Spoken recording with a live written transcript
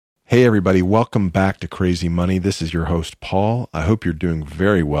Hey everybody, welcome back to Crazy Money. This is your host, Paul. I hope you're doing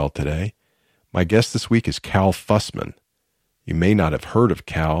very well today. My guest this week is Cal Fussman. You may not have heard of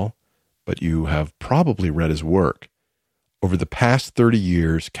Cal, but you have probably read his work. Over the past 30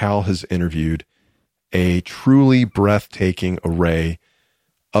 years, Cal has interviewed a truly breathtaking array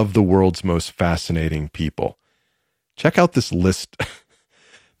of the world's most fascinating people. Check out this list,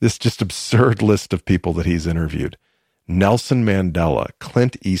 this just absurd list of people that he's interviewed. Nelson Mandela,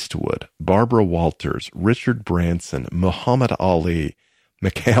 Clint Eastwood, Barbara Walters, Richard Branson, Muhammad Ali,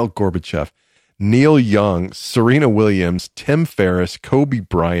 Mikhail Gorbachev, Neil Young, Serena Williams, Tim Ferriss, Kobe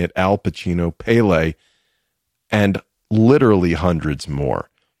Bryant, Al Pacino, Pele, and literally hundreds more.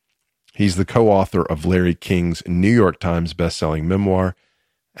 He's the co-author of Larry King's New York Times bestselling memoir,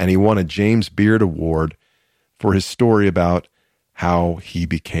 and he won a James Beard Award for his story about how he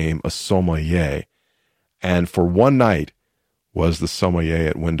became a sommelier. And for one night was the sommelier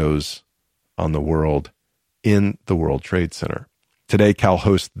at Windows on the World in the World Trade Center. Today, Cal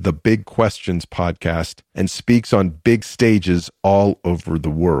hosts the Big Questions podcast and speaks on big stages all over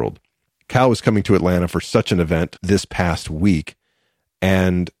the world. Cal was coming to Atlanta for such an event this past week,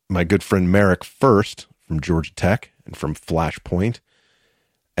 and my good friend Merrick First from Georgia Tech and from Flashpoint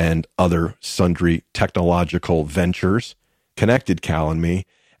and other sundry technological ventures connected Cal and me.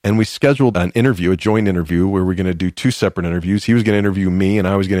 And we scheduled an interview, a joint interview, where we're going to do two separate interviews. He was going to interview me, and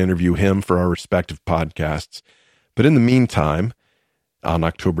I was going to interview him for our respective podcasts. But in the meantime, on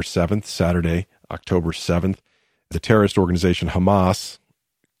October 7th, Saturday, October 7th, the terrorist organization Hamas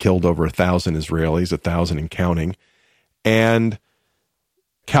killed over 1,000 Israelis, 1,000 and counting. And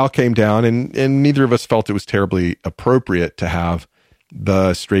Cal came down, and neither of us felt it was terribly appropriate to have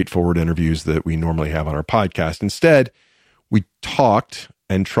the straightforward interviews that we normally have on our podcast. Instead, we talked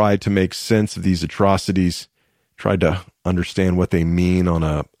and tried to make sense of these atrocities, tried to understand what they mean on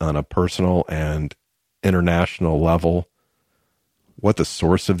a personal and international level, what the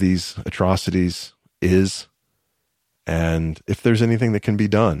source of these atrocities is, and if there's anything that can be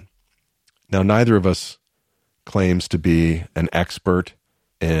done. Now, neither of us claims to be an expert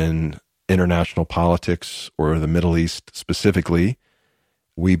in international politics or the Middle East specifically.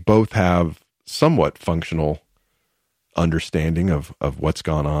 We both have somewhat functional understanding of what's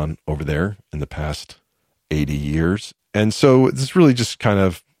gone on over there in the past 80 years. And so it's really just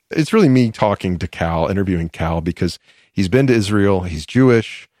it's really me talking to Cal, interviewing Cal, because he's been to Israel, he's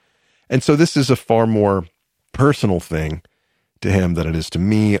Jewish. And so this is a far more personal thing to him than it is to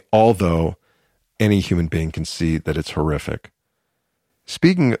me, although any human being can see that it's horrific.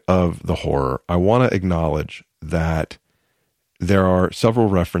 Speaking of the horror, I want to acknowledge that there are several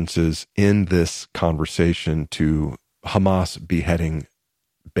references in this conversation to Hamas beheading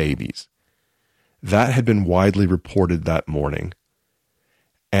babies. That had been widely reported that morning.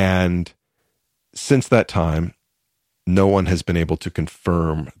 And since that time, no one has been able to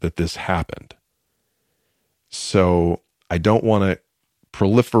confirm that this happened. So I don't want to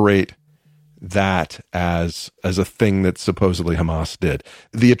proliferate that as a thing that supposedly Hamas did.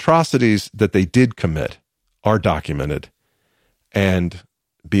 The atrocities that they did commit are documented and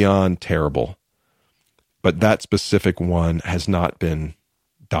beyond terrible. But that specific one has not been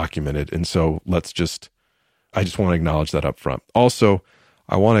documented. And so I just want to acknowledge that up front. Also,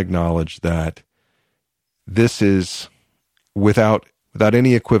 I want to acknowledge that this is without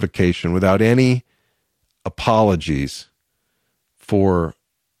any equivocation, without any apologies for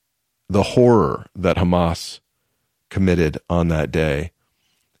the horror that Hamas committed on that day.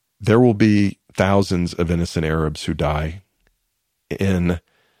 There will be thousands of innocent Arabs who die in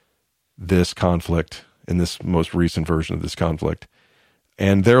this conflict, in this most recent version of this conflict,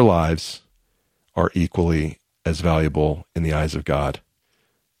 and their lives are equally as valuable in the eyes of God.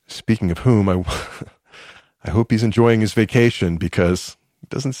 Speaking of whom, I hope he's enjoying his vacation, because he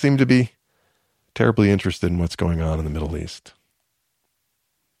doesn't seem to be terribly interested in what's going on in the Middle East.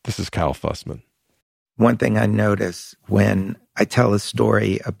 This is Cal Fussman. One thing I notice when I tell a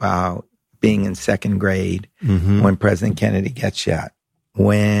story about being in second grade when President Kennedy gets shot,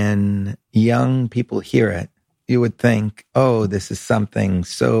 when young people hear it, you would think, oh, this is something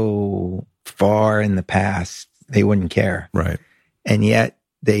so far in the past, they wouldn't care. Right. And yet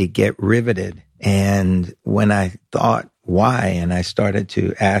they get riveted. And when I thought why, and I started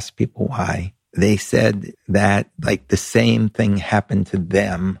to ask people why, they said that like the same thing happened to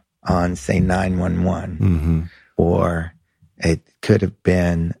them on, say, 9/11, or it could have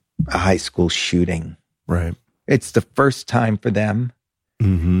been a high school shooting. Right. It's the first time for them,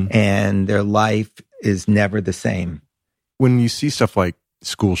 and their life is never the same. When you see stuff like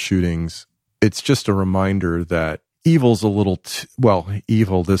school shootings, it's just a reminder that evil's a little,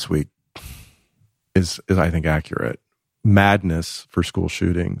 evil this week is I think accurate. Madness for school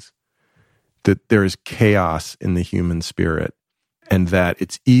shootings, that there is chaos in the human spirit, and that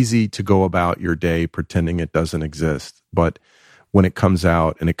it's easy to go about your day pretending it doesn't exist. But when it comes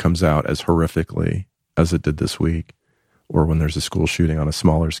out, and it comes out as horrifically as it did this week, or when there's a school shooting on a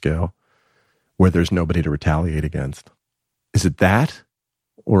smaller scale where there's nobody to retaliate against, is it that?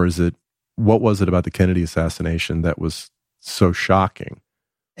 Or is it, what was it about the Kennedy assassination that was so shocking?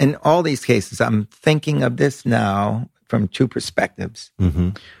 In all these cases, I'm thinking of this now from two perspectives. Mm-hmm.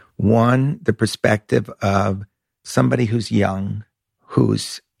 One, the perspective of somebody who's young,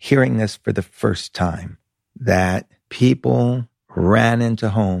 who's hearing this for the first time, that people ran into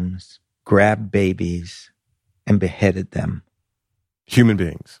homes, grabbed babies, and beheaded them. Human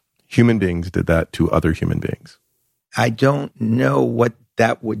beings did that to other human beings. I don't know what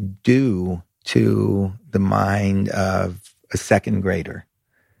that would do to the mind of a second grader.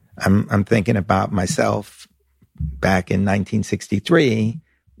 I'm thinking about myself back in 1963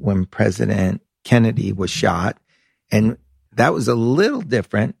 when President Kennedy was shot. And that was a little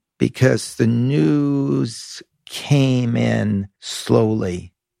different because the news came in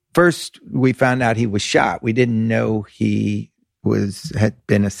slowly. First, we found out he was shot. We didn't know he had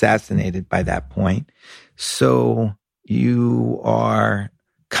been assassinated by that point. So you are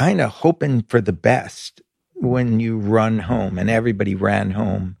kind of hoping for the best when you run home, and everybody ran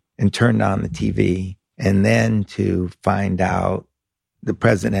home and turned on the TV, and then to find out the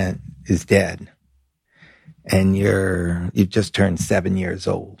president is dead and you've just turned 7 years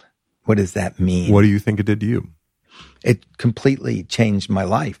old. What does that mean? What do you think it did to you? It completely changed my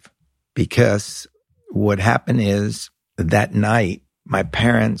life, because what happened is that night, my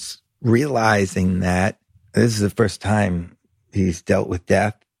parents, realizing that this is the first time he's dealt with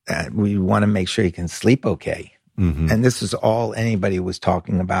death, we want to make sure he can sleep okay. Mm-hmm. And this is all anybody was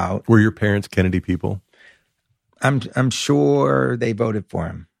talking about. Were your parents Kennedy people? I'm sure they voted for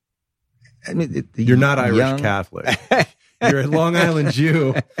him. I mean, you're not Irish Catholic. You're a Long Island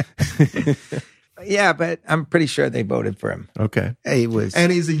Jew. Yeah, but I'm pretty sure they voted for him. Okay.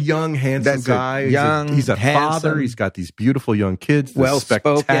 And he's a young, handsome guy. He's a father. He's got these beautiful young kids. This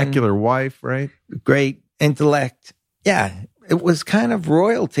spectacular wife, right? Great intellect. Yeah, it was kind of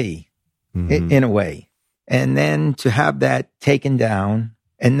royalty in a way. And then to have that taken down,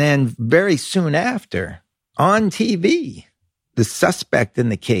 and then very soon after, on TV, the suspect in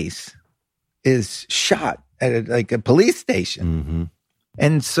the case is shot at a police station. Mm-hmm.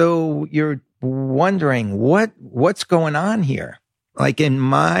 And so you're wondering what's going on here. Like, in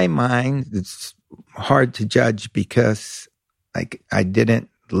my mind, it's hard to judge because I didn't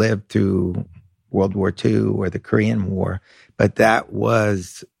live through World War II or the Korean War, but that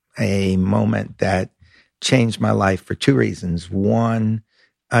was a moment that changed my life for two reasons. One,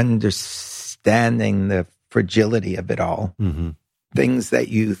 understanding the fragility of it all. Mm-hmm. Things that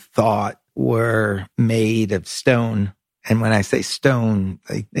you thought were made of stone. And when I say stone,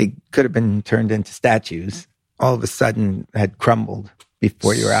 they could have been turned into statues, all of a sudden had crumbled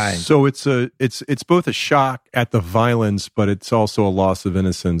before your eyes. So it's both a shock at the violence, but it's also a loss of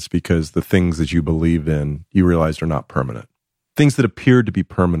innocence, because the things that you believe in, you realize are not permanent. Things that appeared to be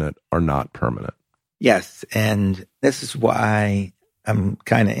permanent are not permanent. Yes, and this is why I'm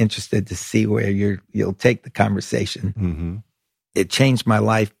kind of interested to see where you'll take the conversation. Mm-hmm. It changed my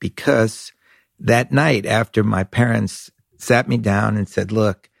life because that night, after my parents sat me down and said,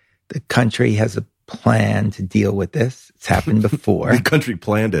 look, the country has a plan to deal with this. It's happened before. The country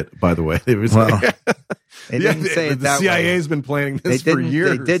planned it, by the way. It was they didn't say it that way. The CIA has been planning this for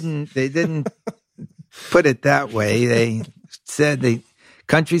years. They didn't put it that way. They said the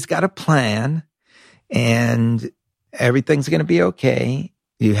country's got a plan and everything's going to be okay.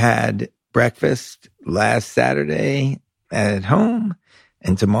 You had breakfast last Saturday at home,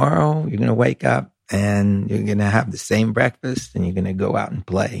 and tomorrow you're going to wake up and you're going to have the same breakfast and you're going to go out and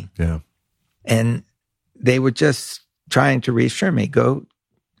play. Yeah. And they were just trying to reassure me, go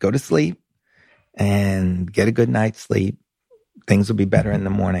to sleep and get a good night's sleep. Things will be better in the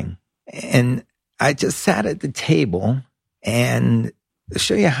morning. And I just sat at the table, and to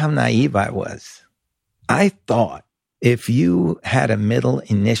show you how naive I was, I thought if you had a middle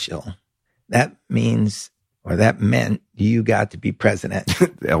initial, that meant you got to be president.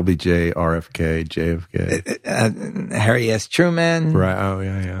 LBJ, RFK, JFK. Harry S. Truman. Right. Oh,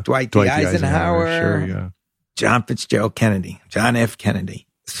 yeah. Dwight D. Eisenhower. Sure, yeah. John Fitzgerald Kennedy. John F. Kennedy.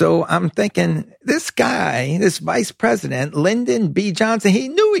 So I'm thinking, this guy, this vice president, Lyndon B. Johnson, he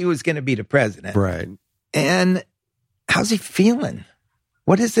knew he was going to be the president. Right. And how's he feeling?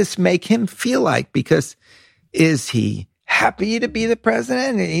 What does this make him feel like? Because is he happy to be the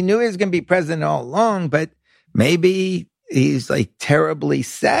president? He knew he was going to be president all along, but maybe he's like terribly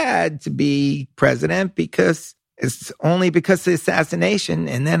sad to be president because it's only because of the assassination.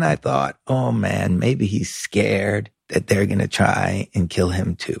 And then I thought, oh man, maybe he's scared that they're going to try and kill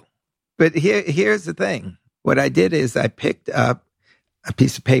him too. But here's the thing. What I did is I picked up a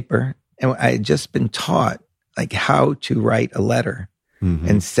piece of paper, and I had just been taught like how to write a letter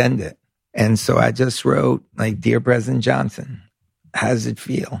and send it. And so I just wrote like, Dear President Johnson, how does it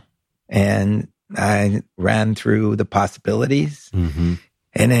feel? And I ran through the possibilities and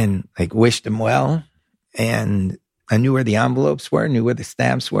then like wished him well. And I knew where the envelopes were, knew where the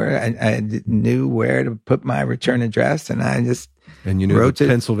stamps were. I knew where to put my return address. And I just you knew wrote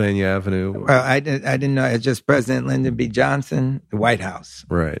Pennsylvania Avenue. Well, I didn't know. It's just President Lyndon B. Johnson, the White House.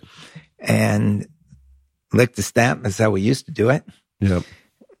 Right. And licked the stamp. That's how we used to do it. Yep.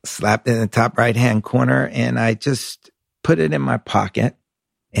 Slapped it in the top right-hand corner. And I just put it in my pocket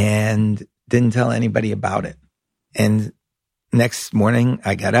and didn't tell anybody about it. And next morning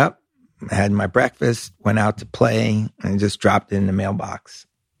I got up, had my breakfast, went out to play, and just dropped it in the mailbox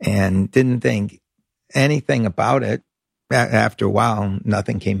and didn't think anything about it. After a while,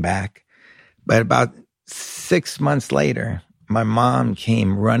 nothing came back. But about 6 months later, my mom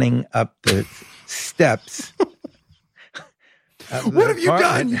came running up the steps. What have you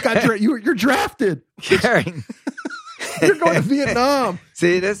done? You're drafted. Carrying. You're going to Vietnam.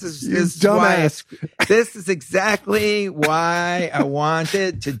 See, this is exactly why I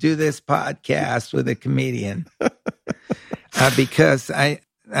wanted to do this podcast with a comedian. Because I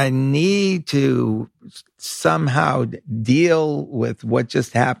need to somehow deal with what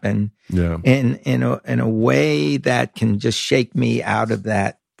just happened in a way that can just shake me out of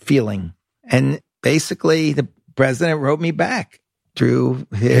that feeling. And basically, the president wrote me back through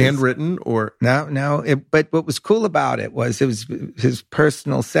his handwritten or no. But what was cool about it was his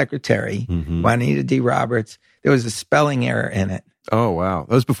personal secretary, Juanita D. Roberts. There was a spelling error in it. Oh wow,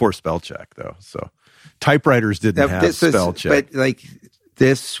 that was before spell check though. So typewriters didn't have spell check, but like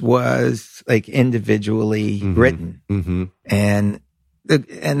this was like individually written, and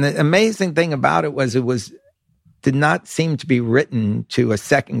the amazing thing about it did not seem to be written to a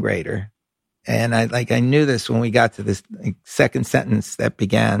second grader. And I knew this when we got to this second sentence that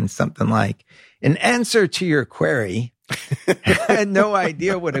began something like, in answer to your query. I had no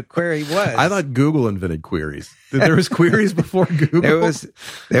idea what a query was. I thought Google invented queries. There was queries before Google.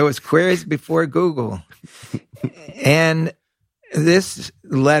 There was queries before Google. And this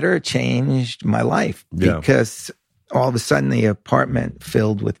letter changed my life because all of a sudden the apartment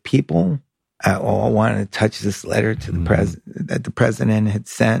filled with people. I all wanted to touch this letter to the that the president had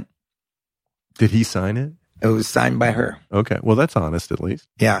sent. Did he sign it? It was signed by her. Okay. Well, that's honest, at least.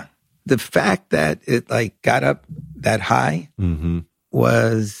 Yeah. The fact that it got up that high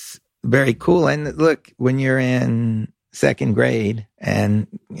was very cool. And look, when you're in second grade and,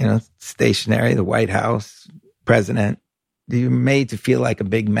 stationary, the White House, president, you're made to feel like a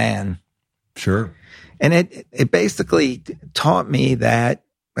big man. Sure. And it basically taught me that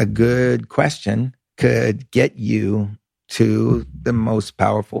a good question could get you to the most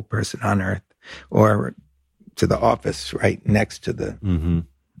powerful person on earth, or to the office right next to the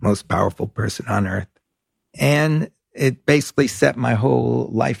most powerful person on earth. And it basically set my whole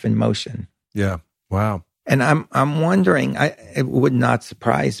life in motion. Yeah. Wow. And I'm wondering, it would not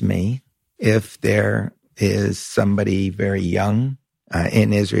surprise me if there is somebody very young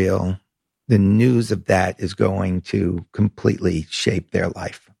in Israel, the news of that is going to completely shape their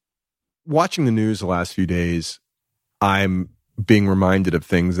life. Watching the news the last few days, I'm being reminded of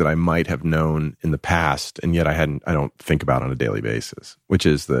things that I might have known in the past, and yet I don't think about on a daily basis, which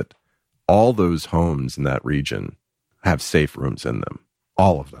is that all those homes in that region have safe rooms in them,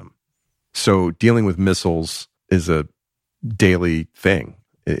 all of them. So dealing with missiles is a daily thing.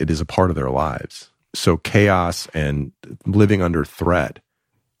 It is a part of their lives. So chaos and living under threat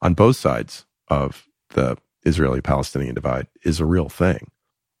on both sides of the Israeli-Palestinian divide is a real thing.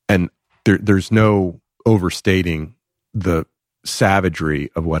 And there's no overstating the savagery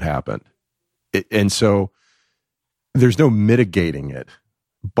of what happened. And so there's no mitigating it,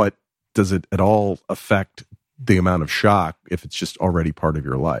 but does it at all affect the amount of shock if it's just already part of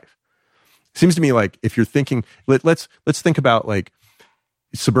your life? It seems to me like if you're thinking, let's think about like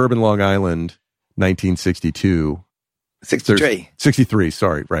suburban Long Island, 1962. 63,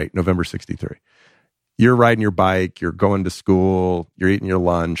 sorry, right, November 63. You're riding your bike, you're going to school, you're eating your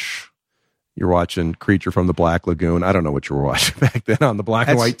lunch, you're watching Creature from the Black Lagoon. I don't know what you were watching back then on the black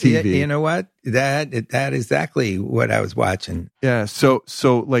and white TV. You know what? That is exactly what I was watching. Yeah. So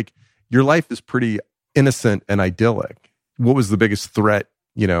like your life is pretty innocent and idyllic. What was the biggest threat,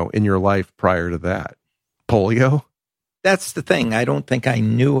 in your life prior to that? Polio? That's the thing. I don't think I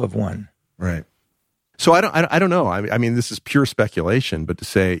knew of one. Right. So I don't know. I mean, this is pure speculation, but to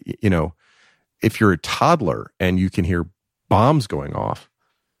say, if you're a toddler and you can hear bombs going off,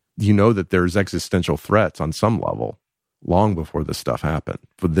 that there's existential threats on some level long before this stuff happened.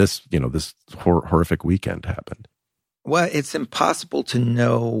 For this, this horrific weekend happened. Well, it's impossible to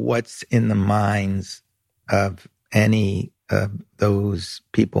know what's in the minds of any of those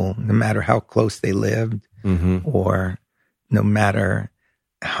people, no matter how close they lived, or no matter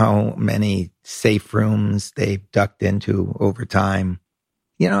how many safe rooms they've ducked into over time.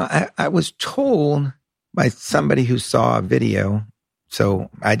 I was told by somebody who saw a video, so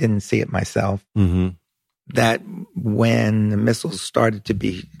I didn't see it myself, that when the missiles started to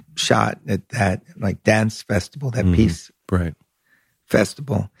be shot at that dance festival, that peace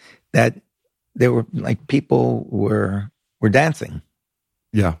festival, that there were people were dancing.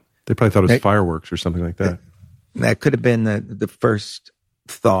 Yeah, they probably thought it was fireworks or something like that. That could have been the first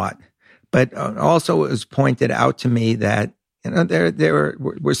thought, but also it was pointed out to me that there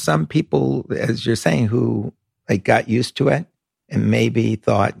were some people, as you're saying, who got used to it and maybe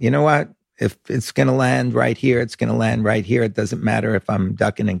thought, you know what, if it's going to land right here, it's going to land right here. It doesn't matter if I'm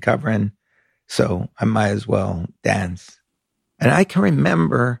ducking and covering, so I might as well dance. And I can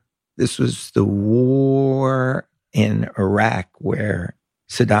remember this was the war in Iraq where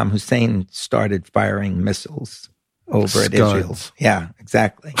Saddam Hussein started firing missiles over at Israel. Yeah,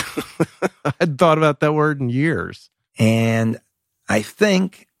 exactly. I hadn't thought about that word in years. And I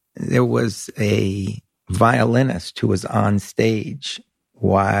think there was a violinist who was on stage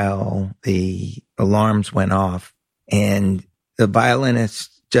while the alarms went off. And the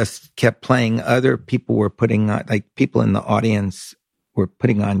violinist just kept playing. Other people were putting on, people in the audience were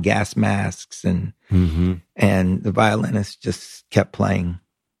putting on gas masks, and the violinist just kept playing.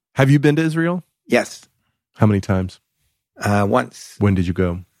 Have you been to Israel? Yes. How many times? Once. When did you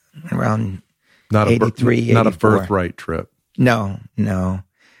go? Around not 83, not 84. A birthright trip. No.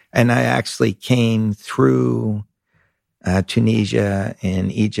 And I actually came through Tunisia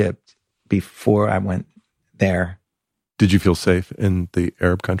and Egypt before I went there. Did you feel safe in the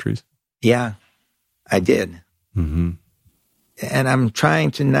Arab countries? Yeah, I did. And I'm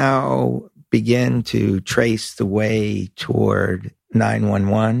trying to now begin to trace the way toward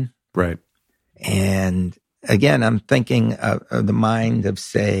 911. Right. And again, I'm thinking of the mind of,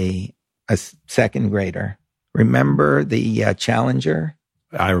 say, a second grader. Remember the Challenger?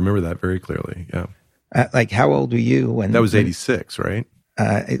 I remember that very clearly, yeah. How old were you when... That was 86, right?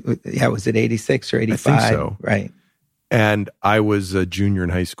 Was it 86 or 85? I think so. Right. And I was a junior in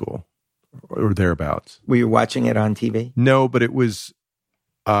high school, or thereabouts. Were you watching it on TV? No, but it was...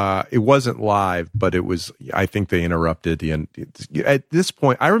 it wasn't live, but it was, I think they interrupted the end. At this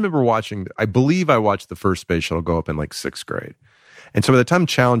point, I remember I believe I watched the first space shuttle go up in sixth grade. And so by the time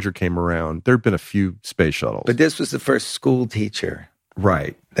Challenger came around, there'd been a few space shuttles. But this was the first school teacher.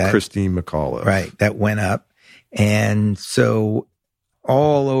 Right. Christine McAuliffe. Right. That went up. And so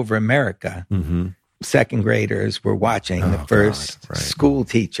all over America, second graders were watching the first school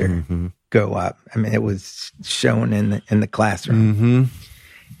teacher go up. I mean, it was shown in the classroom.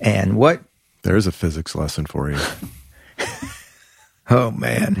 And what? There's a physics lesson for you. Oh,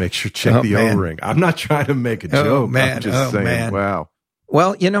 man. Make sure check the O-ring. I'm not trying to make a joke. Oh, man. I'm just saying, man. Wow.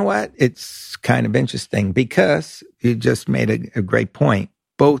 Well, you know what? It's kind of interesting because you just made a great point.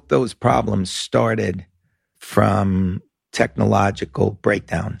 Both those problems started from technological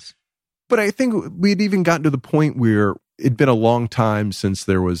breakdowns. But I think we'd even gotten to the point where it'd been a long time since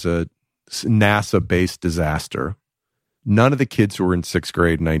there was a NASA-based disaster. None of the kids who were in sixth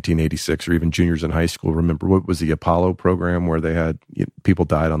grade in 1986 or even juniors in high school remember what was the Apollo program where they had people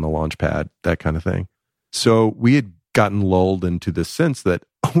died on the launch pad, that kind of thing. So we had gotten lulled into this sense that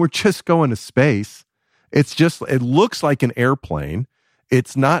we're just going to space. It looks like an airplane.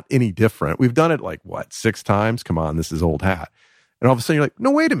 It's not any different. We've done it 6 times? Come on, this is old hat. And all of a sudden you're like,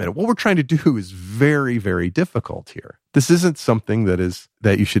 no, wait a minute. What we're trying to do is very, very difficult here. This isn't something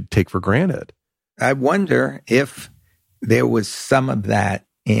that you should take for granted. I wonder if there was some of that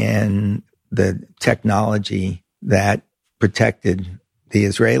in the technology that protected the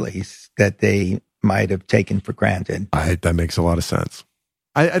Israelis that they might have taken for granted. That makes a lot of sense.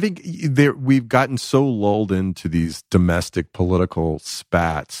 I think we've gotten so lulled into these domestic political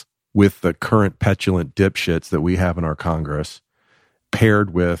spats with the current petulant dipshits that we have in our Congress,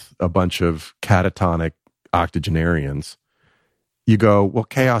 paired with a bunch of catatonic octogenarians. You go, well,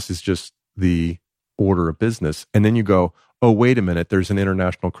 chaos is just the order of business. And then you go, oh, wait a minute, there's an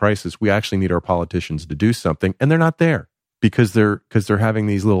international crisis. We actually need our politicians to do something. And they're not there because they're having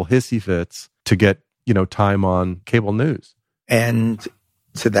these little hissy fits to get, time on cable news. And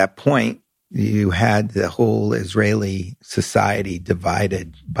to that point, you had the whole Israeli society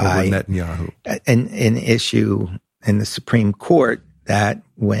divided by Netanyahu. An issue in the Supreme Court that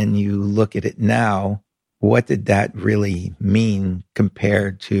when you look at it now, what did that really mean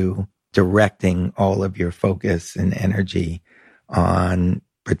compared to directing all of your focus and energy on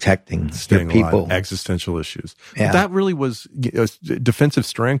protecting your people? Alive, existential issues. Yeah. But that really was, defensive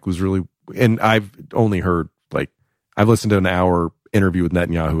strength was really, and I've only heard, I've listened to an hour interview with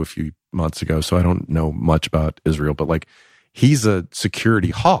Netanyahu a few months ago, so I don't know much about Israel, but he's a security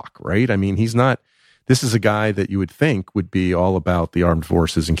hawk, right? I mean, this is a guy that you would think would be all about the armed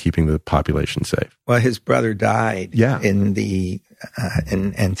forces and keeping the population safe. Well, his brother died in the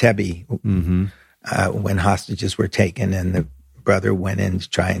in Entebbe when hostages were taken, and the brother went in to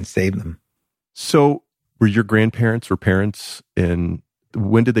try and save them. So were your grandparents or parents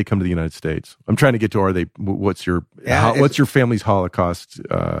when did they come to the United States? I'm trying to get to, what's your family's Holocaust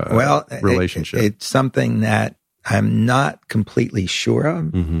relationship? It's something that I'm not completely sure of.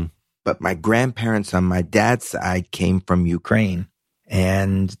 Mm-hmm. But my grandparents on my dad's side came from Ukraine.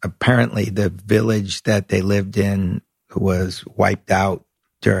 And apparently the village that they lived in was wiped out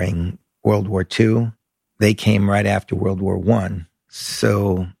during World War II. They came right after World War I.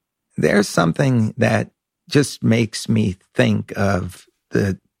 So there's something that just makes me think of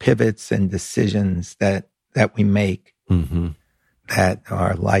the pivots and decisions that we make that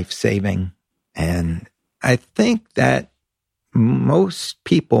are life-saving. And I think that most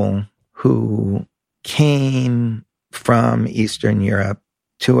people who came from Eastern Europe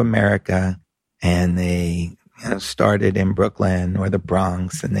to America and they started in Brooklyn or the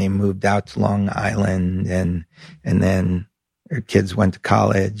Bronx and they moved out to Long Island and then their kids went to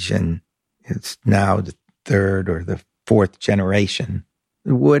college and it's now the third or the fourth generation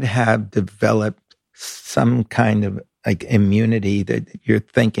would have developed some kind of immunity that you're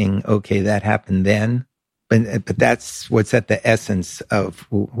thinking, okay, that happened then. But that's what's at the essence of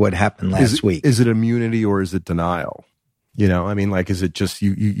what happened last week. Is it immunity or is it denial? Is it just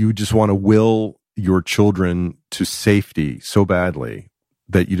you just want to will your children to safety so badly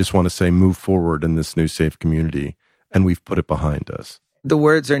that you just want to say, move forward in this new safe community, and we've put it behind us? The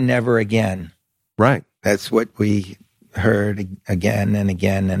words are never again. Right. That's what we heard again and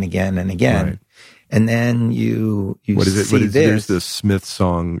again and again and again. Right. And then you what is it? see this. There's the Smith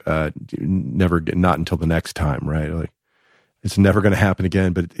song, not until the next time, right? It's never going to happen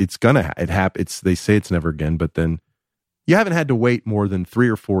again, but it's going to happen. They say it's never again, but then you haven't had to wait more than 3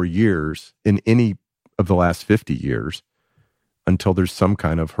 or 4 years in any of the last 50 years until there's some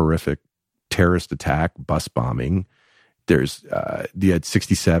kind of horrific terrorist attack, bus bombing. You had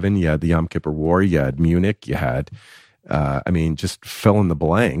 67, you had the Yom Kippur War, you had Munich, you had, just fill in the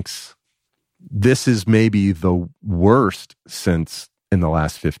blanks. This is maybe the worst since in the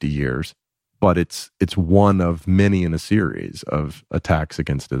last 50 years, but it's one of many in a series of attacks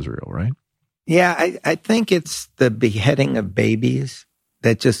against Israel, right? Yeah, I think it's the beheading of babies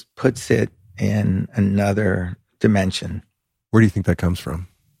that just puts it in another dimension. Where do you think that comes from?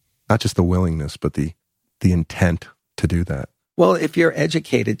 Not just the willingness, but the intent to do that. Well, if you're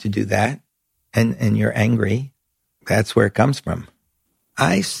educated to do that and you're angry, that's where it comes from.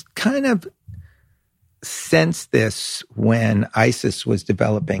 I kind of sensed this when ISIS was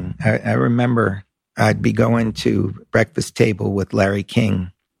developing. I remember I'd be going to breakfast table with Larry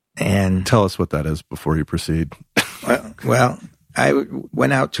King. And tell us what that is before you proceed. well, I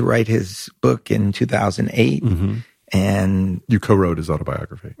went out to write his book in 2008. Mm-hmm. And you co-wrote his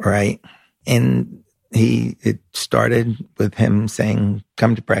autobiography. Right. And it started with him saying,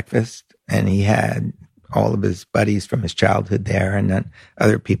 come to breakfast. And he had all of his buddies from his childhood there and then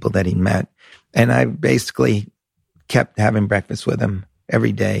other people that he met. And I basically kept having breakfast with him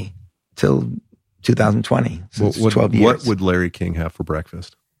every day till 2020. So 12 years. What would Larry King have for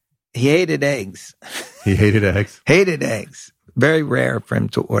breakfast? He hated eggs. He hated eggs? Hated eggs. Very rare for him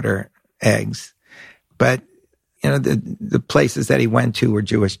to order eggs. But, the places that he went to were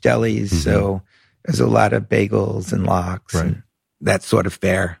Jewish delis. Mm-hmm. So there's a lot of bagels and lox and that sort of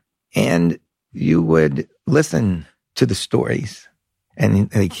fare. And you would listen to the stories.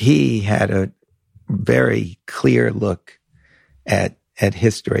 And he had a very clear look at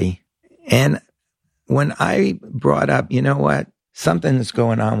history. And when I brought up, you know what, something is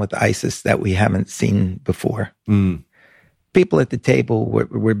going on with ISIS that we haven't seen before. Mm. People at the table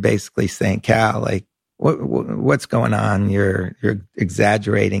were basically saying, Cal, what's going on? You're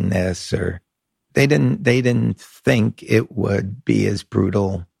exaggerating this, or They didn't think it would be as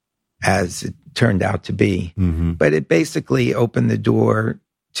brutal as it turned out to be. Mm-hmm. But it basically opened the door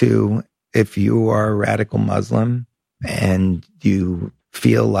to, if you are a radical Muslim and you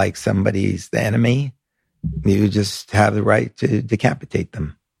feel like somebody's the enemy, you just have the right to decapitate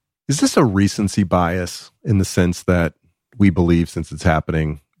them. Is this a recency bias in the sense that we believe, since it's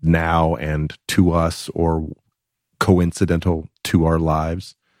happening now and to us, or coincidental to our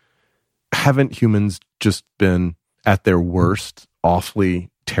lives, haven't humans just been at their worst awfully,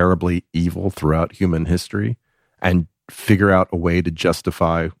 terribly evil throughout human history, and figure out a way to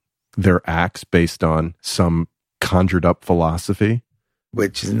justify their acts based on some conjured up philosophy?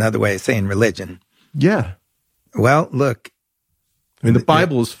 Which is another way of saying religion. Yeah. Well, look. I mean, the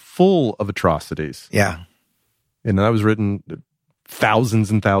Bible is full of atrocities. Yeah. And that was written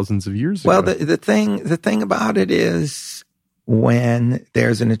thousands and thousands of years ago. Well, the thing about it is, when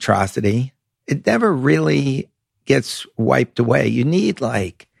there's an atrocity, it never really gets wiped away. You need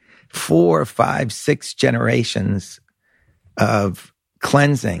like 4, 5, 6 generations of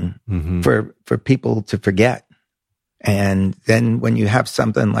cleansing for people to forget. And then when you have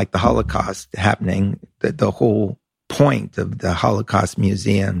something like the Holocaust happening, the whole point of the Holocaust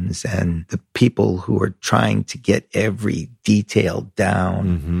museums and the people who are trying to get every detail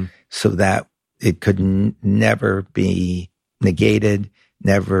down so that it could never be negated,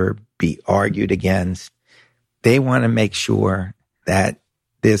 never be argued against. They want to make sure that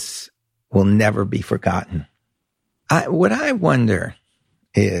this will never be forgotten. What I wonder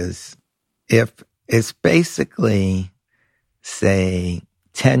is if it's basically, say,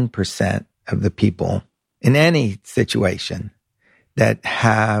 10% of the people in any situation that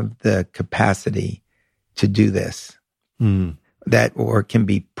have the capacity to do this, that or can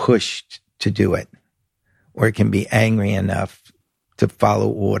be pushed to do it, or can be angry enough to follow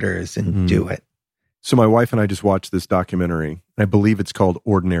orders and do it. So my wife and I just watched this documentary. I believe it's called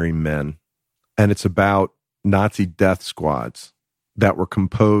Ordinary Men. And it's about Nazi death squads that were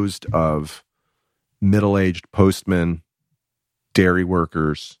composed of middle-aged postmen, dairy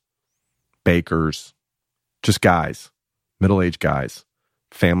workers, bakers, just guys, middle-aged guys,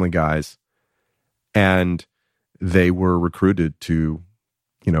 family guys. And they were recruited to,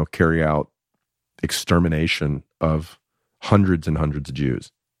 carry out extermination of hundreds and hundreds of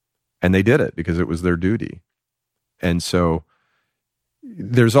Jews. And they did it because it was their duty. And so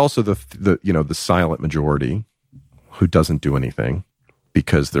there's also the silent majority who doesn't do anything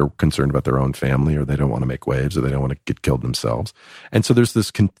because they're concerned about their own family, or they don't want to make waves, or they don't want to get killed themselves. And so there's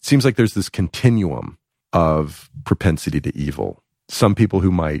this, seems like there's this continuum of propensity to evil. Some people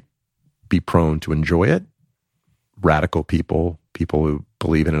who might be prone to enjoy it, radical people who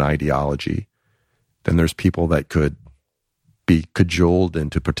believe in an ideology. Then there's people that could be cajoled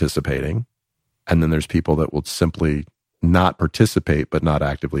into participating. And then there's people that will simply not participate, but not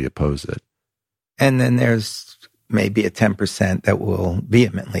actively oppose it. And then there's maybe a 10% that will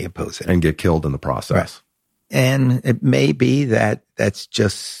vehemently oppose it. And get killed in the process. Right. And it may be that that's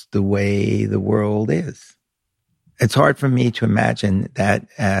just the way the world is. It's hard for me to imagine that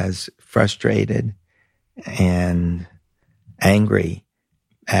as frustrated and angry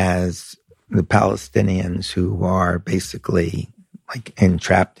as the Palestinians who are basically like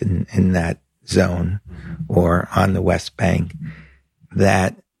entrapped in that zone or on the West Bank,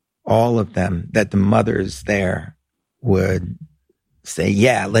 that all of them, that the mothers there would say,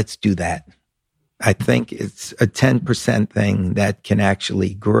 yeah, let's do that. I think it's a 10% thing that can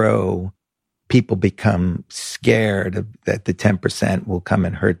actually grow. People become scared that the 10% will come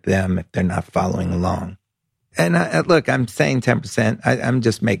and hurt them if they're not following along. And look, I'm saying 10%. I'm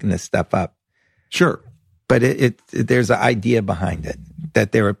just making this stuff up. Sure. But there's an idea behind it,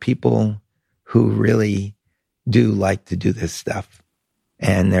 that there are people who really do like to do this stuff.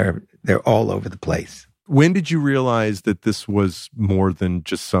 And they're all over the place. When did you realize that this was more than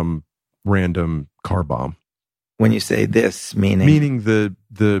just some random car bomb? When you say this, meaning the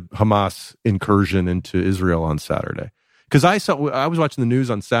Hamas incursion into Israel on Saturday. Because I was watching the news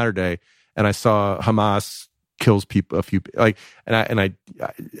on Saturday and I saw Hamas kills people, a few, like,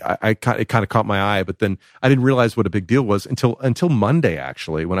 it kind of caught my eye, but then I didn't realize what a big deal was until Monday,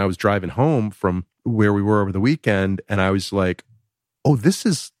 actually, when I was driving home from where we were over the weekend, and I was like, oh, this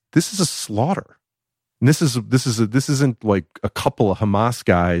is a slaughter. And this isn't like a couple of Hamas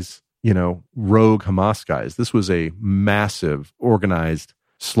guys, rogue Hamas guys. This was a massive organized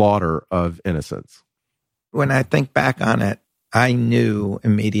slaughter of innocents. When I think back on it, I knew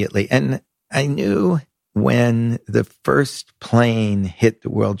immediately, and I knew when the first plane hit the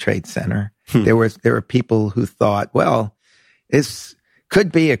World Trade Center, there were people who thought, well, this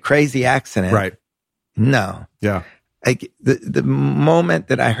could be a crazy accident. Right. No. Yeah. Like the moment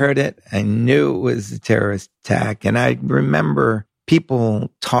that I heard it, I knew it was a terrorist attack. And I remember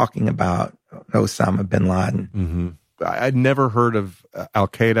people talking about Osama bin Laden. Mm-hmm. I'd never heard of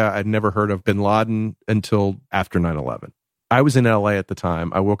Al-Qaeda. I'd never heard of bin Laden until after 9/11. I was in LA at the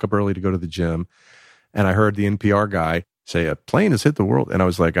time. I woke up early to go to the gym, and I heard the NPR guy say, a plane has hit the world. And I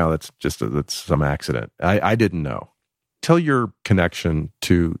was like, oh, that's some accident. I didn't know. Tell your connection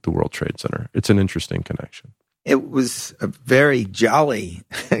to the World Trade Center. It's an interesting connection. It was a very jolly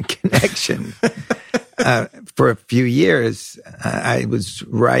connection. For a few years, I was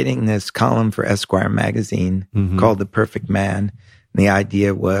writing this column for Esquire magazine called The Perfect Man. And the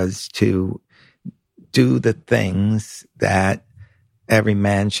idea was to do the things that every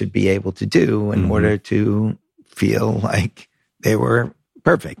man should be able to do in order to feel like they were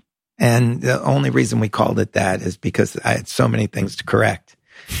perfect. And the only reason we called it that is because I had so many things to correct.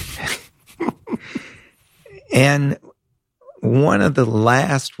 And one of the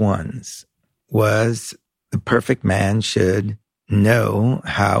last ones was the perfect man should know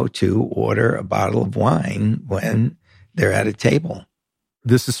how to order a bottle of wine when they're at a table.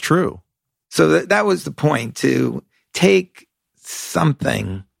 This is true. So that was the point, to take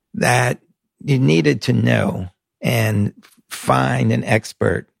something that you needed to know and find an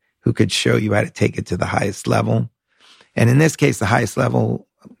expert who could show you how to take it to the highest level. And in this case, the highest level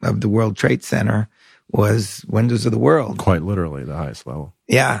of the World Trade Center was Windows of the World. Quite literally the highest level.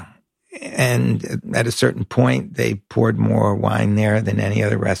 Yeah. And at a certain point, they poured more wine there than any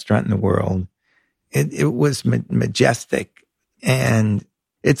other restaurant in the world. It was majestic. And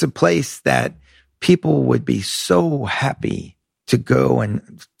it's a place that people would be so happy to go,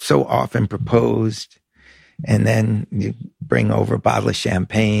 and so often proposed. And then you bring over a bottle of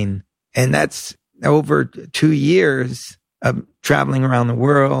champagne. And that's over 2 years of traveling around the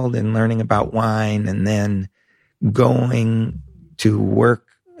world and learning about wine, and then going to work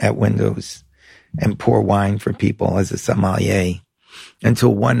at Windows and pour wine for people as a sommelier,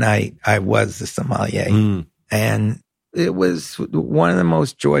 until one night I was the sommelier. And it was one of the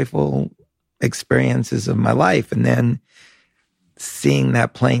most joyful experiences of my life. And then seeing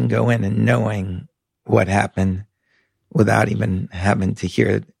that plane go in and knowing what happened without even having to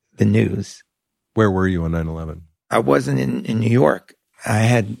hear the news. Where were you on 9/11? I wasn't in New York. I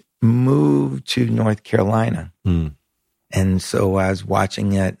had moved to North Carolina. And so I was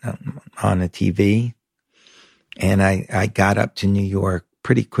watching it on a TV, and I got up to New York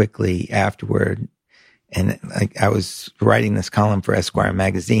pretty quickly afterward. And I was writing this column for Esquire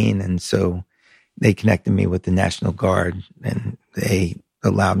magazine. And so they connected me with the National Guard, and they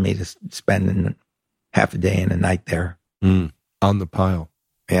allowed me to spend half a day and a night there. On the pile.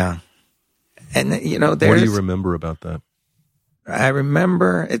 Yeah. And, you know, what do you remember about that? I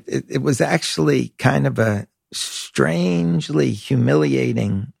remember it was actually kind of a strangely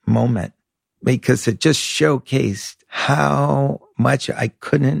humiliating moment, because it just showcased how much I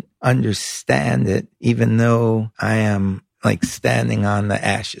couldn't understand it, even though I am like standing on the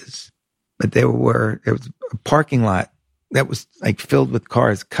ashes. But there was a parking lot that was like filled with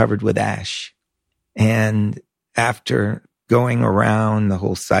cars covered with ash. And after going around the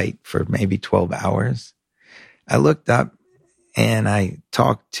whole site for maybe 12 hours, I looked up and I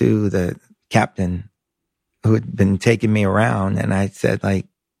talked to the captain who had been taking me around. And I said, like,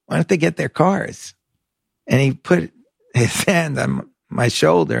 why don't they get their cars? And he put his hand on my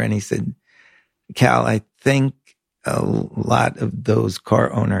shoulder and he said, Cal, I think a lot of those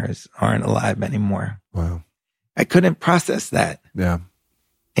car owners aren't alive anymore. Wow. I couldn't process that. Yeah.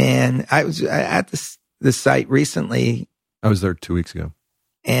 And I was at the site recently. I was there 2 weeks ago.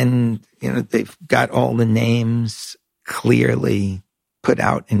 And, you know, they've got all the names clearly put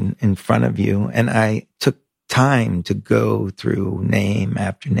out in front of you. And I took time to go through name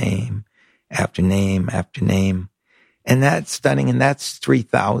after name after name after name. And that's stunning. And that's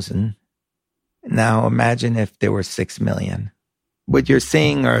 3,000. Now imagine if there were 6 million. What you're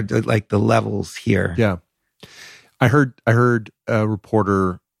seeing are like the levels here. Yeah. I heard a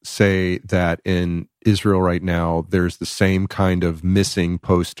reporter say that in Israel right now, there's the same kind of missing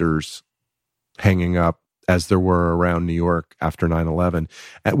posters hanging up as there were around New York after 9/11,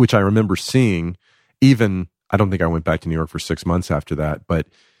 which I remember seeing. Even, I don't think I went back to New York for 6 months after that, but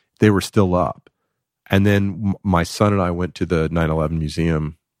they were still up. And then my son and I went to the 9/11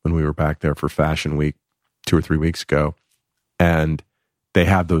 museum when we were back there for Fashion Week 2 or 3 weeks ago. And they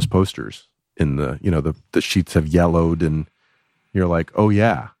have those posters in the sheets have yellowed, and you're like, oh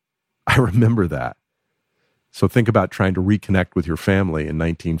yeah, I remember that. So think about trying to reconnect with your family in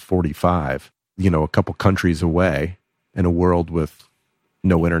 1945, a couple countries away in a world with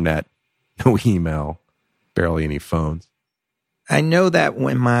no internet, no email, Barely any phones. I know that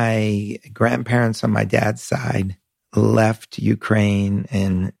when my grandparents on my dad's side left Ukraine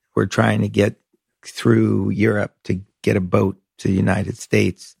and were trying to get through Europe to get a boat to the United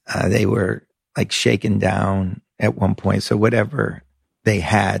States, they were like shaken down at one point. So whatever they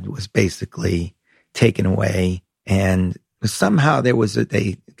had was basically taken away. And somehow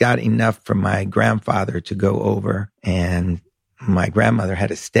they got enough for my grandfather to go over, and my grandmother had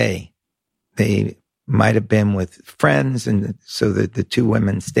to stay. They might have been with friends, and so the two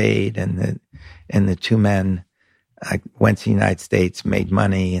women stayed, and the two men went to the United States, made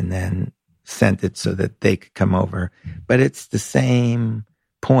money, and then sent it so that they could come over. But it's the same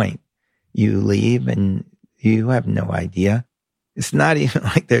point. You leave and you have no idea. It's not even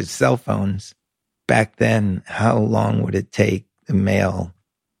like there's cell phones. Back then, how long would it take the mail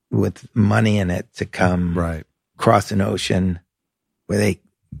with money in it to come across an ocean where they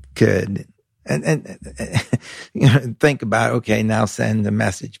could, and think about, okay, now send the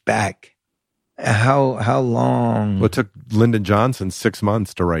message back. How long? Well, it took Lyndon Johnson 6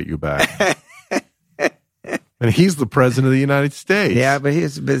 months to write you back. And he's the president of the United States. Yeah, but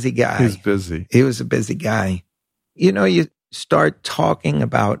he's a busy guy. He's busy. He was a busy guy. You start talking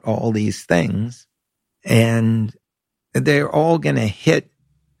about all these things, and they're all going to hit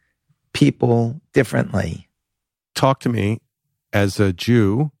people differently. Talk to me as a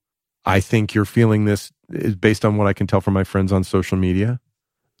Jew. I think you're feeling this is based on what I can tell from my friends on social media.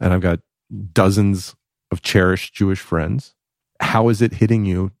 And I've got dozens of cherished Jewish friends. How is it hitting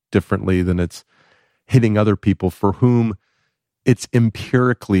you differently than it's hitting other people for whom it's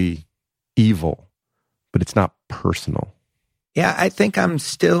empirically evil, but it's not personal? Yeah, I think I'm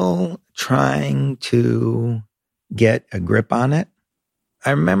still trying to get a grip on it.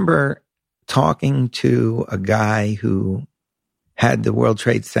 I remember talking to a guy who had the World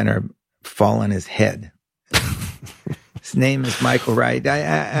Trade Center fall on his head. His name is Michael Wright.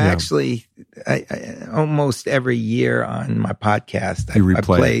 Actually, almost every year on my podcast, I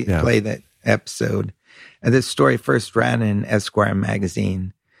play that episode. And this story first ran in Esquire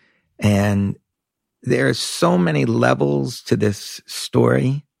magazine. And there are so many levels to this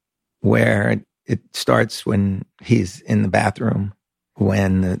story, where it starts when he's in the bathroom,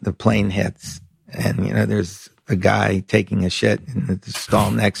 when the plane hits, and, there's a guy taking a shit in the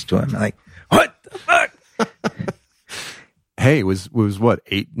stall next to him. Like, what the fuck? Hey, it was what,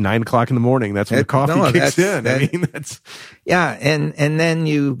 9 o'clock in the morning? That's when the coffee kicks in. That's yeah. And then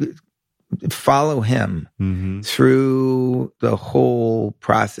you follow him through the whole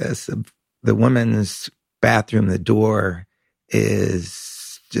process of the women's bathroom. The door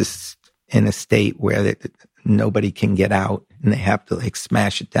is just in a state where nobody can get out, and they have to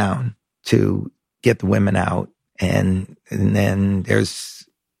smash it down to get the women out. And then there's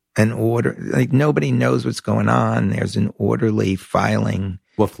an order, nobody knows what's going on. There's an orderly filing.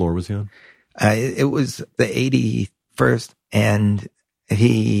 What floor was he on? It was the 81st, and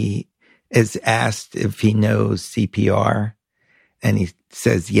he is asked if he knows CPR, and he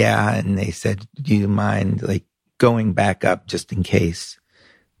says, yeah. And they said, do you mind going back up just in case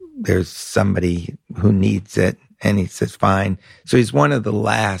there's somebody who needs it? And he says, fine. So he's one of the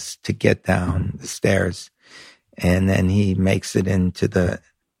last to get down the stairs. And then he makes it into the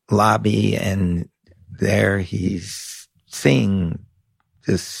lobby, and there he's seeing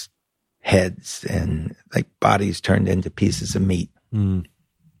just heads and bodies turned into pieces of meat.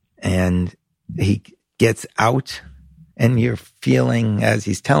 And he gets out, and you're feeling as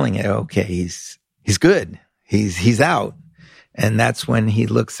he's telling it, okay, he's good. He's out. And that's when he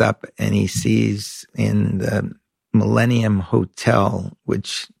looks up and he sees in the Millennium Hotel,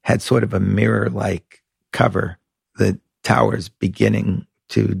 which had sort of a mirror-like cover, the towers beginning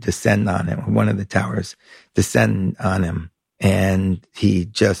to descend on him. One of the towers descend on him, and he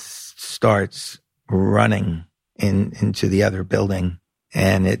just starts running into the other building,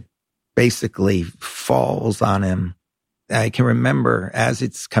 and it basically falls on him. I can remember as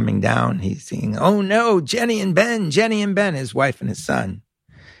it's coming down, he's saying, oh no, Jenny and Ben, his wife and his son.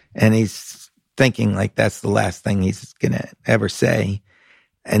 And he's thinking that's the last thing he's going to ever say.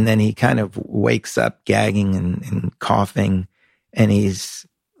 And then he kind of wakes up gagging and coughing, and he's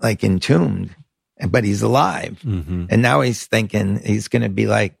entombed, but he's alive. And now he's thinking he's going to be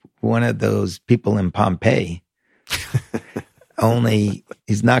like one of those people in Pompeii. Only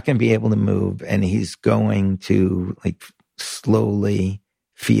he's not going to be able to move, and he's going to slowly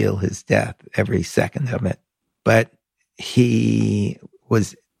feel his death every second of it. But he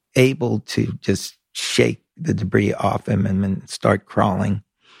was able to just shake the debris off him and then start crawling.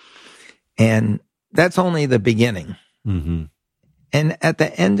 And that's only the beginning. And at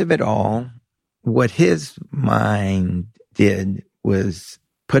the end of it all, what his mind did was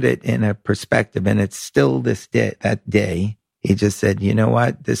put it in a perspective, and it's still this day, that day, he just said, you know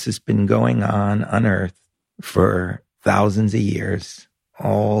what? This has been going on Earth for thousands of years.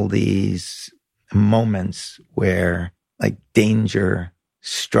 All these moments where like danger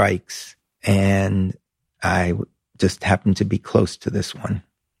strikes, and I just happened to be close to this one.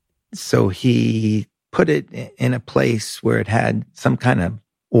 So he put it in a place where it had some kind of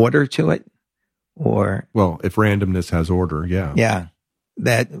order to it, or... Well, if randomness has order, yeah. Yeah.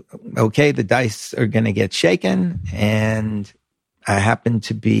 That, okay, the dice are going to get shaken, and I happened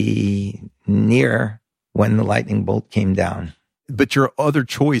to be near when the lightning bolt came down. But your other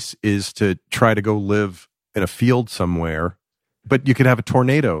choice is to try to go live in a field somewhere, but you could have a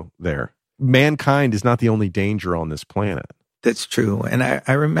tornado there. Mankind is not the only danger on this planet. That's true. And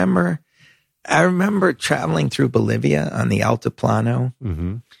I remember traveling through Bolivia on the Altiplano.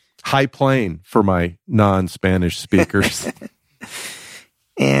 Mm-hmm. High plain for my non-Spanish speakers.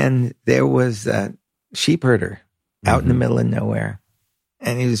 And there was a sheep herder out in the middle of nowhere.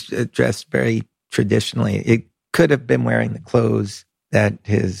 And he was dressed very traditionally. It could have been wearing the clothes that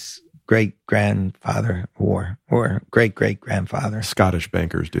his great-grandfather wore, or great-great-grandfather. Scottish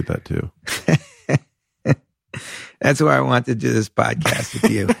bankers do that too. That's why I want to do this podcast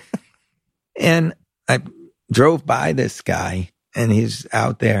with you. And I drove by this guy, and he's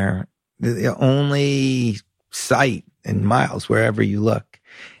out there, the only sight in miles wherever you look.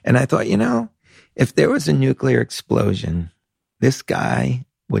 And I thought, if there was a nuclear explosion, this guy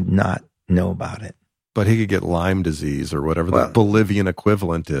would not know about it. But he could get Lyme disease or whatever the Bolivian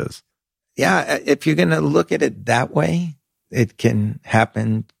equivalent is. Yeah, if you're going to look at it that way, it can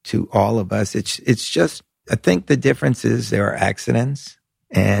happen to all of us. It's just, I think the difference is there are accidents,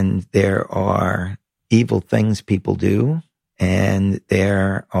 and there are evil things people do, and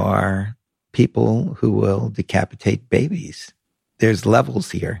there are people who will decapitate babies. There's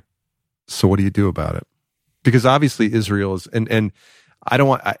levels here. So what do you do about it? Because obviously Israel is, and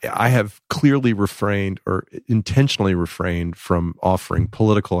I have clearly refrained or intentionally refrained from offering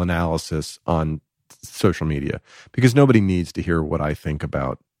political analysis on social media, because nobody needs to hear what I think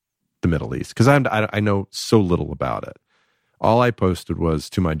about the Middle East, because I know so little about it. All I posted was,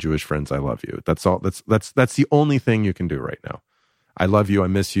 to my Jewish friends, I love you. That's all. That's the only thing you can do right now. I love you. I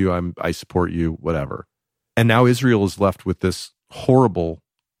miss you. I support you. Whatever. And now Israel is left with this horrible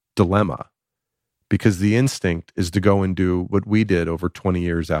dilemma, because the instinct is to go and do what we did over 20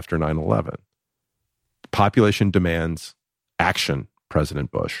 years after 9/11. Population demands action,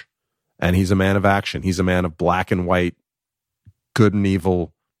 President Bush. And he's a man of action. He's a man of black and white, good and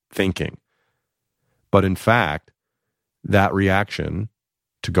evil thinking. But in fact, that reaction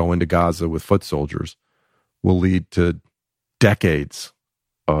to go into Gaza with foot soldiers will lead to decades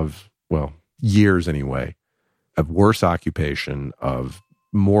of, years anyway, of worse occupation, of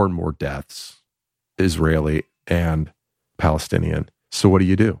more and more deaths, Israeli and Palestinian. So what do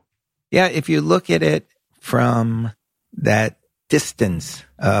you do? Yeah, if you look at it from that distance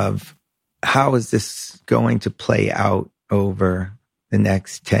of how is this going to play out over the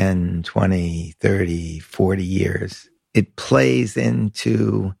next 10, 20, 30, 40 years, it plays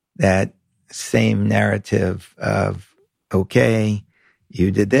into that same narrative of, okay,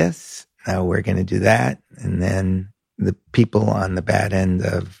 you did this, now we're going to do that. And then the people on the bad end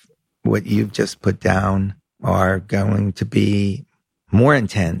of what you've just put down are going to be more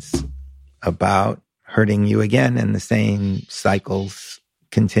intense about hurting you again, and the same cycles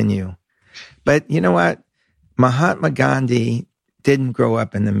continue. But you know what? Mahatma Gandhi didn't grow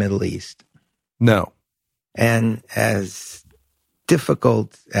up in the Middle East. No. And as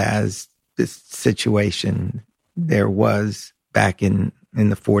difficult as this situation there was back in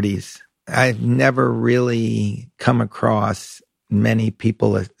the 40s, I've never really come across many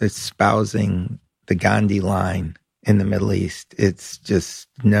people espousing the Gandhi line in the Middle East. It's just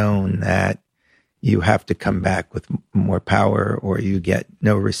known that you have to come back with more power or you get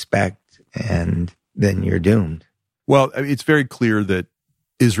no respect, and then you're doomed. Well, it's very clear that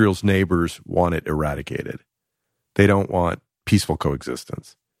Israel's neighbors want it eradicated. They don't want peaceful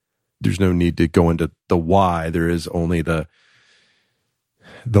coexistence. There's no need to go into the why. There is only the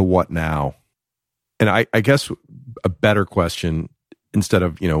what now. And I guess a better question, instead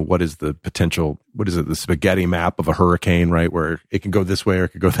of, what is the potential, the spaghetti map of a hurricane, right? Where it can go this way or it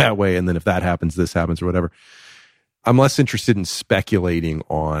could go that way. And then if that happens, this happens or whatever. I'm less interested in speculating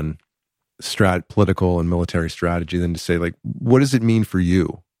on political and military strategy than to say, like, what does it mean for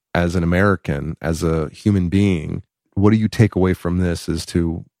you as an American, as a human being? What do you take away from this as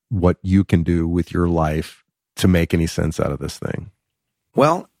to what you can do with your life to make any sense out of this thing?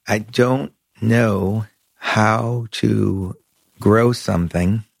 Well, I don't know how to grow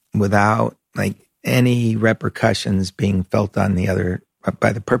something without like any repercussions being felt on the other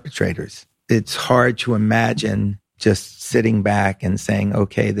by the perpetrators. It's hard to imagine just sitting back and saying,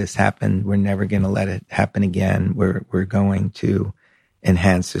 okay, this happened. We're never going to let it happen again. We're going to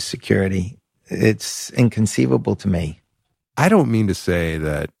enhance the security. It's inconceivable to me. I don't mean to say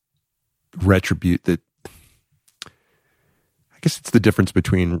that I guess it's the difference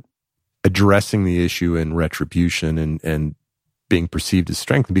between addressing the issue and retribution and being perceived as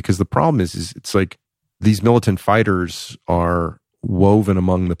strength. Because the problem is it's like these militant fighters are woven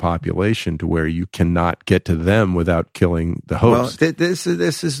among the population to where you cannot get to them without killing the host. Well, this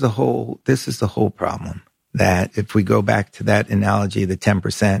is the whole problem. That if we go back to that analogy, the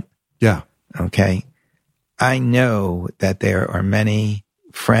 10%. Yeah. Okay. I know that there are many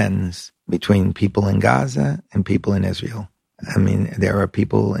friends between people in Gaza and people in Israel. I mean, there are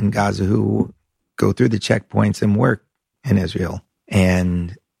people in Gaza who go through the checkpoints and work in Israel.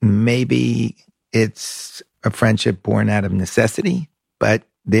 And maybe it's a friendship born out of necessity, but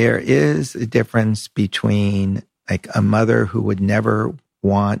there is a difference between like a mother who would never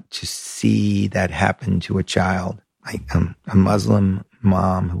want to see that happen to a child, like a Muslim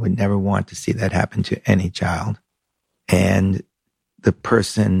mom who would never want to see that happen to any child, and the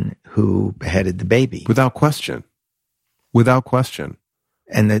person who beheaded the baby. Without question. Without question.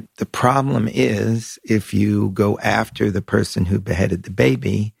 And the problem is if you go after the person who beheaded the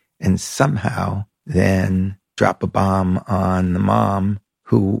baby and somehow then drop a bomb on the mom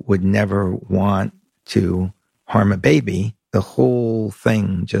who would never want to harm a baby, the whole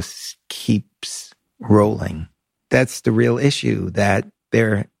thing just keeps rolling. That's the real issue, that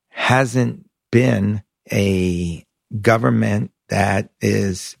there hasn't been a government that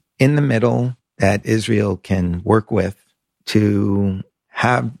is in the middle that Israel can work with to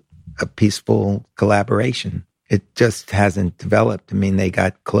have a peaceful collaboration. It just hasn't developed. I mean, they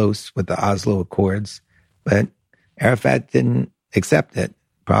got close with the Oslo Accords, but Arafat didn't accept it,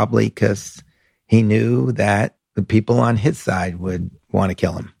 probably because he knew that the people on his side would want to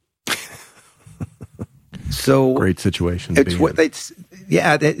kill him. So great situation.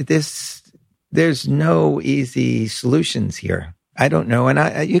 There's no easy solutions here. I don't know.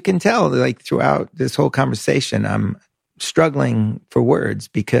 And you can tell like throughout this whole conversation, I'm struggling for words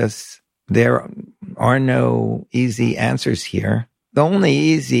because there are no easy answers here. The only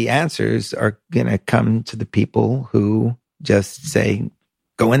easy answers are going to come to the people who just say,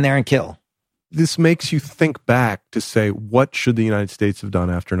 go in there and kill. This makes you think back to say, what should the United States have done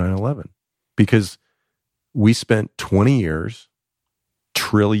after 9/11? Because we spent 20 years,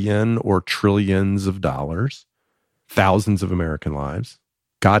 trillion or trillions of dollars, thousands of American lives,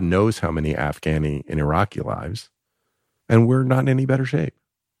 God knows how many Afghani and Iraqi lives, and we're not in any better shape.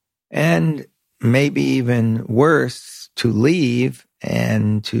 And maybe even worse, to leave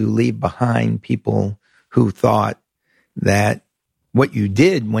behind people who thought that what you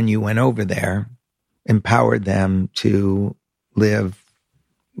did when you went over there empowered them to live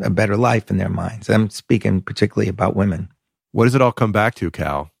a better life in their minds. I'm speaking particularly about women. What does it all come back to,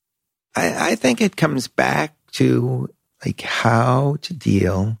 Cal? I think it comes back to like how to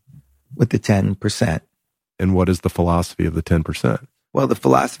deal with the 10%. And what is the philosophy of the 10%? Well, the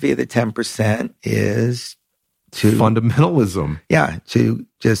philosophy of the 10% is to... fundamentalism. Yeah, to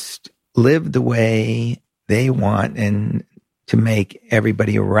just live the way they want and to make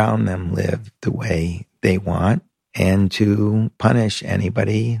everybody around them live the way they want and to punish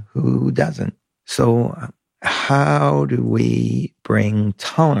anybody who doesn't. So how do we bring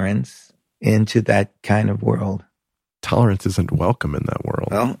tolerance into that kind of world? Tolerance isn't welcome in that world.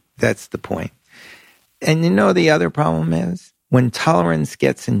 Well, that's the point. And you know, the other problem is when tolerance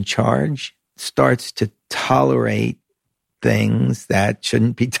gets in charge, starts to tolerate things that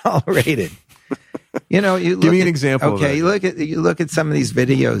shouldn't be tolerated. You know, give me an example. Okay, you look at some of these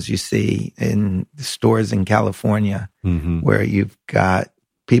videos you see in the stores in California, where you've got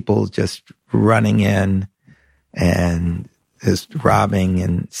people just running in and just robbing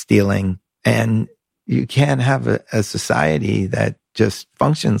and stealing, and you can't have a society that just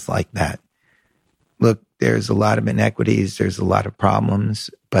functions like that. Look, there's a lot of inequities, there's a lot of problems,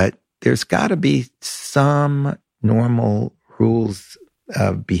 but there's got to be some normal rules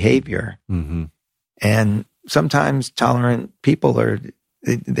of behavior. And sometimes tolerant people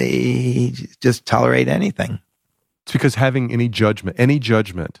they just tolerate anything. It's because having any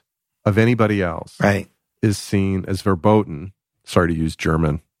judgment of anybody else, right, is seen as verboten. Sorry to use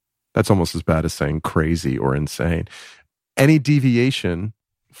German. That's almost as bad as saying crazy or insane. Any deviation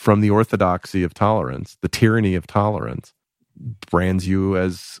from the orthodoxy of tolerance, the tyranny of tolerance, brands you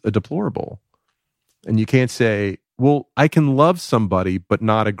as a deplorable. And you can't say, well, I can love somebody but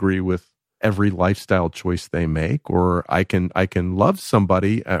not agree with every lifestyle choice they make, or I can love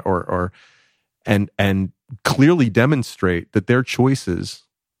somebody and clearly demonstrate that their choices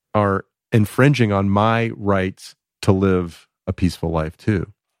are infringing on my rights to live a peaceful life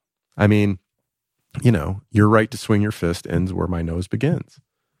too. I mean, your right to swing your fist ends where my nose begins.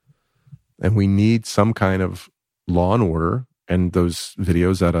 And we need some kind of law and order. And those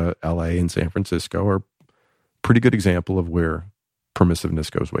videos out of LA and San Francisco are a pretty good example of where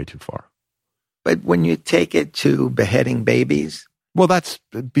permissiveness goes way too far. But when you take it to beheading babies, well, that's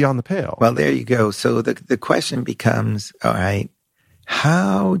beyond the pale. Well, there you go. So the question becomes, all right,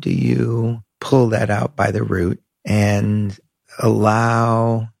 how do you pull that out by the root and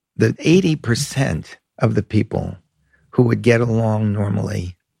allow the 80% of the people who would get along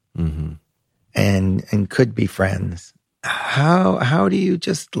normally and could be friends? How do you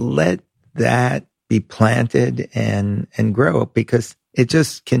just let that be planted and grow? Because it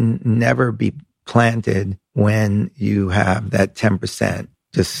just can never be planted when you have that 10%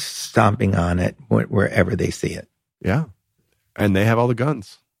 just stomping on it wherever they see it. Yeah. And they have all the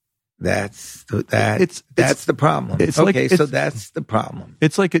guns. That's the problem. So that's the problem.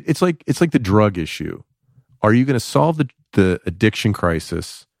 It's like the drug issue. Are you going to solve the addiction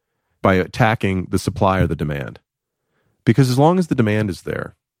crisis by attacking the supply or the demand? Because as long as the demand is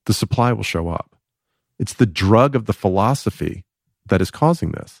there, the supply will show up. It's the drug of the philosophy that is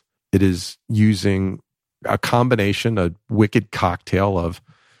causing this. It is using a combination, a wicked cocktail of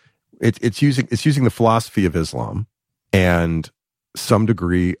it's using the philosophy of Islam and some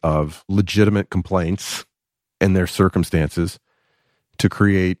degree of legitimate complaints in their circumstances to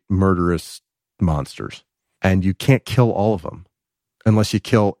create murderous monsters. And you can't kill all of them unless you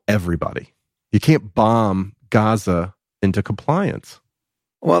kill everybody. You can't bomb Gaza into compliance.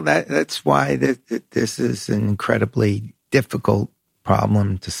 Well, that's why this is an incredibly difficult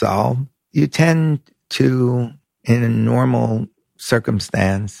problem to solve. You tend to, in a normal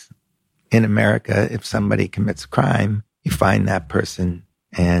circumstance in America, if somebody commits a crime, you find that person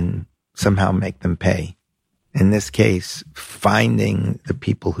and somehow make them pay. In this case, finding the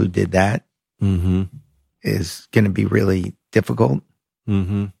people who did that is going to be really difficult.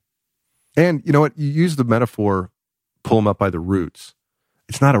 And you know what? You use the metaphor, pull them up by the roots.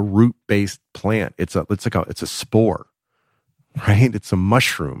 It's not a root-based plant. It's a spore, right? It's a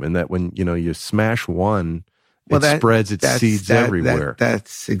mushroom, and that when you smash one, spreads its seeds everywhere.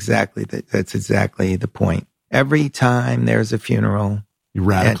 That's exactly the point. Every time there's a funeral, you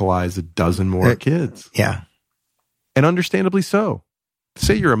radicalize a dozen more kids. Yeah, and understandably so.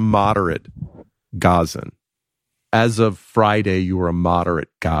 Say you're a moderate Gazan. As of Friday, you were a moderate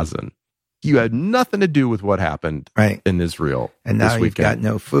Gazan. You had nothing to do with what happened in Israel. And now you've got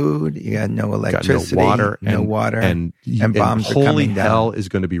no food, you got no electricity, no water, and bombs are coming down. Holy hell is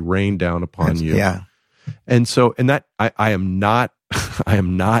going to be rained down upon you. Yeah. And so, I am not,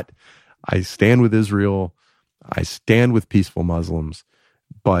 I stand with Israel. I stand with peaceful Muslims,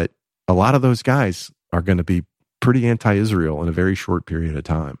 but a lot of those guys are going to be pretty anti-Israel in a very short period of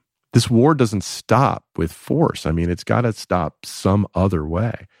time. This war doesn't stop with force. I mean, it's got to stop some other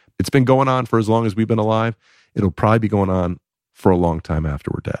way. It's been going on for as long as we've been alive. It'll probably be going on for a long time after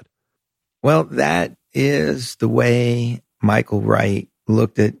we're dead. Well, that is the way Michael Wright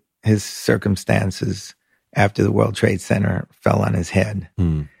looked at his circumstances after the World Trade Center fell on his head.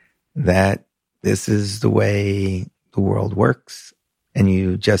 That this is the way the world works, and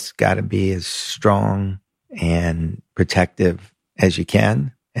you just got to be as strong and protective as you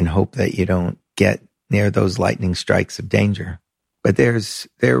can and hope that you don't get near those lightning strikes of danger. But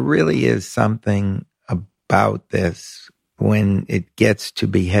there really is something about this when it gets to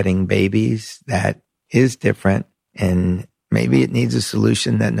beheading babies that is different, and maybe it needs a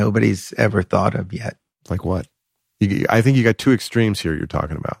solution that nobody's ever thought of yet. Like what? I think you got two extremes here you're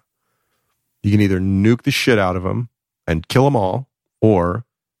talking about. You can either nuke the shit out of them and kill them all, or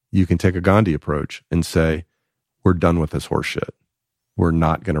you can take a Gandhi approach and say, we're done with this horse shit. We're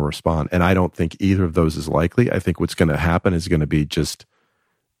not going to respond. And I don't think either of those is likely. I think what's going to happen is going to be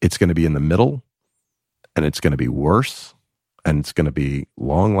it's going to be in the middle, and it's going to be worse, and it's going to be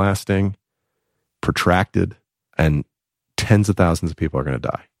long lasting, protracted, and tens of thousands of people are going to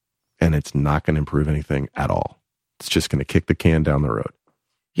die. And it's not going to improve anything at all. It's just going to kick the can down the road.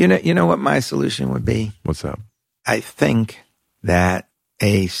 You know what my solution would be? What's that? I think that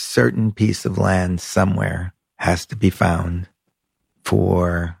a certain piece of land somewhere has to be found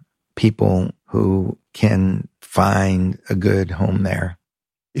for people who can find a good home there.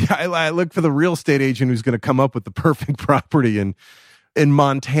 Yeah, I look for the real estate agent who's going to come up with the perfect property in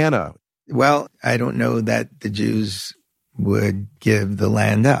Montana. Well, I don't know that the Jews would give the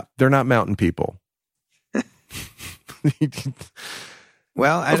land up. They're not mountain people.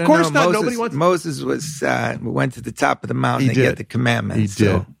 Well, I don't course know. not. Nobody wants. Moses went to the top of the mountain to get the commandments. He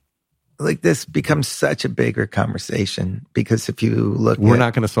did. So, like, this becomes such a bigger conversation because if you look, we're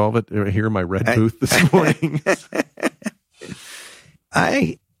not going to solve it here in my red booth this morning.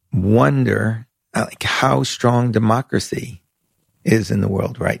 I wonder, like, how strong democracy is in the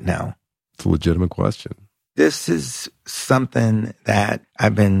world right now. It's a legitimate question. This is something that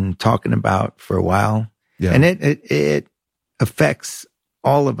I've been talking about for a while, and it affects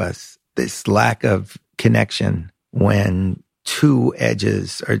all of us. This lack of connection when two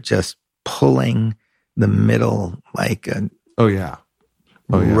edges are just pulling the middle like a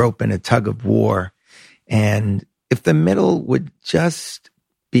rope in a tug of war. And if the middle would just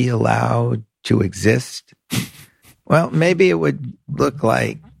be allowed to exist, well, maybe it would look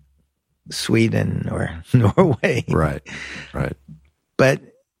like Sweden or Norway. Right. But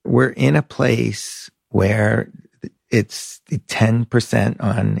we're in a place where it's the 10%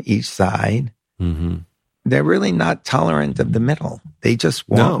 on each side. Mm-hmm. They're really not tolerant of the middle. They just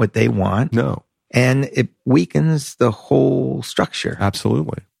want what they want. No. And it weakens the whole structure.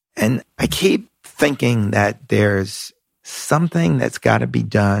 Absolutely. And I keep thinking that there's something that's got to be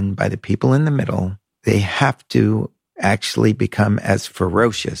done by the people in the middle. They have to actually become as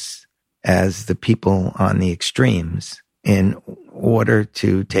ferocious as the people on the extremes in order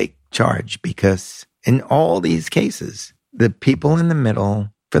to take charge. Because in all these cases, the people in the middle,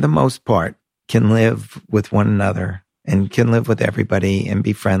 for the most part, can live with one another and can live with everybody and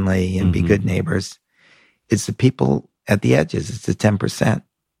be friendly and be good neighbors. It's the people at the edges. It's the 10%.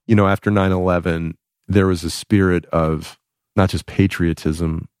 You know, after 9/11, there was a spirit of not just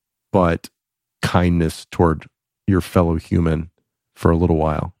patriotism, but kindness toward your fellow human for a little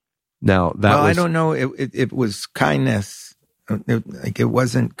while. Now, I don't know. It was kindness. It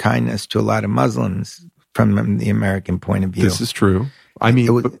wasn't kindness to a lot of Muslims from the American point of view. This is true. I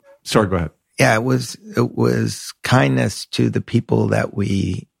mean, sorry, go ahead. Yeah, it was kindness to the people that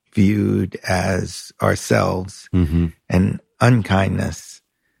we viewed as ourselves, and unkindness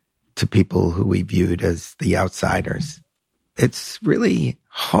to people who we viewed as the outsiders. It's really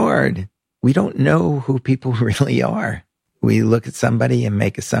hard. We don't know who people really are. We look at somebody and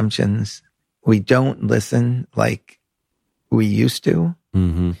make assumptions. We don't listen like we used to.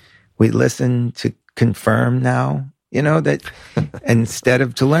 Mm-hmm. We listen to confirm now, that instead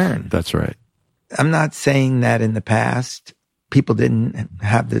of to learn. That's right. I'm not saying that in the past people didn't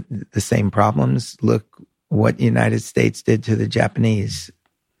have the same problems. Look what the United States did to the Japanese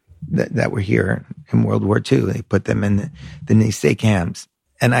that were here in World War II. They put them in the Nisei camps.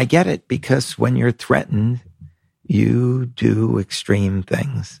 And I get it, because when you're threatened, you do extreme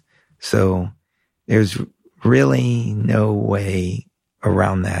things. So there's really no way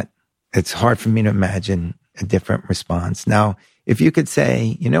around that. It's hard for me to imagine a different response. Now, if you could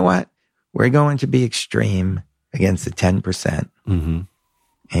say, you know what? We're going to be extreme against the 10%.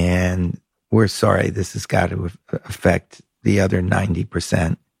 And we're sorry, this has got to affect the other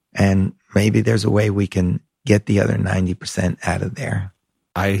 90%. And maybe there's a way we can get the other 90% out of there.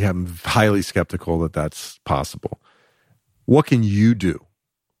 I am highly skeptical that that's possible. What can you do?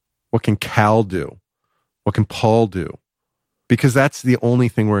 What can Cal do? What can Paul do? Because that's the only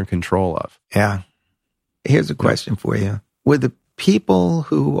thing we're in control of. Yeah. Here's a question for you. Would the people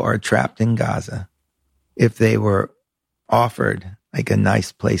who are trapped in Gaza, if they were offered like a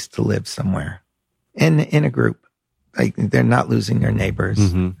nice place to live somewhere in a group, like they're not losing their neighbors,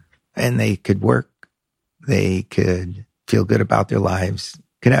 and they could work, they could feel good about their lives,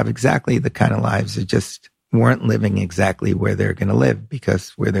 could have exactly the kind of lives that just weren't living exactly where they're going to live,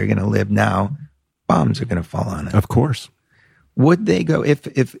 because where they're going to live now, bombs are going to fall on it. Of course. Would they go,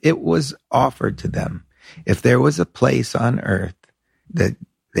 if it was offered to them, if there was a place on earth that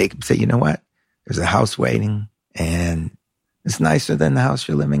they could say, you know what, there's a house waiting and it's nicer than the house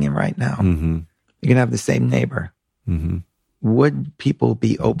you're living in right now. You can have the same neighbor. Would people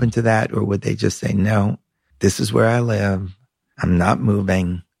be open to that, or would they just say, no, this is where I live, I'm not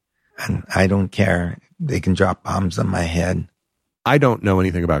moving, and I don't care, they can drop bombs on my head? I don't know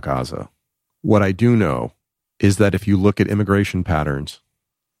anything about Gaza. What I do know is that if you look at immigration patterns,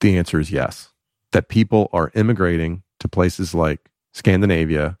 the answer is yes. That people are immigrating to places like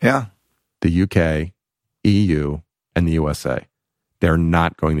Scandinavia, the UK, EU, and the USA. They're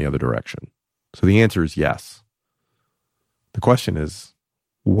not going the other direction. So the answer is yes. The question is,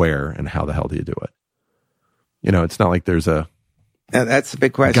 where and how the hell do you do it? It's not like there's a... That's the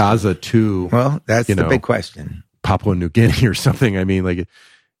big question. Gaza to... Well, that's the big question. Papua New Guinea or something. I mean,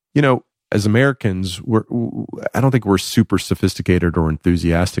 as Americans, I don't think we're super sophisticated or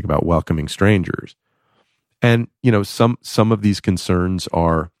enthusiastic about welcoming strangers. And, some of these concerns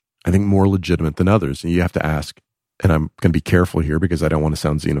are, I think, more legitimate than others. And you have to ask, and I'm going to be careful here because I don't want to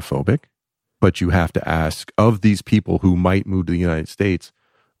sound xenophobic, but you have to ask, of these people who might move to the United States,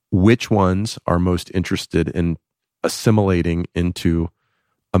 which ones are most interested in assimilating into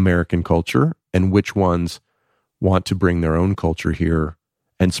American culture and which ones want to bring their own culture here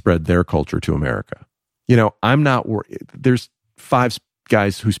and spread their culture to America. I'm not worried. There's 5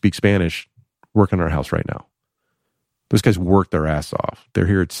 guys who speak Spanish working in our house right now. Those guys work their ass off. They're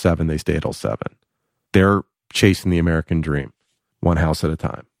here at 7. They stay till 7. They're chasing the American dream, one house at a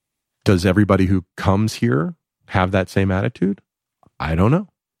time. Does everybody who comes here have that same attitude? I don't know.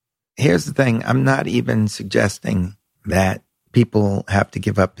 Here's the thing. I'm not even suggesting that people have to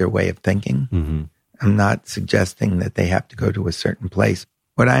give up their way of thinking. Mm-hmm. I'm not suggesting that they have to go to a certain place.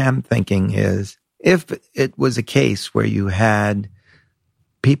 What I am thinking is, if it was a case where you had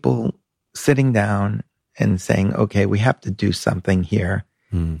people sitting down and saying, okay, we have to do something here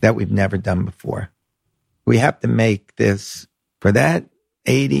that we've never done before. We have to make this, for that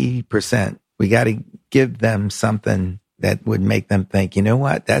 80%, we got to give them something that would make them think, you know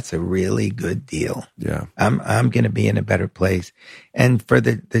what, that's a really good deal. Yeah. I'm going to be in a better place. And for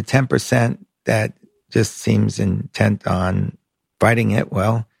the 10% that just seems intent on fighting it,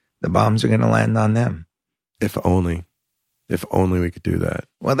 well, the bombs are going to land on them. If only we could do that.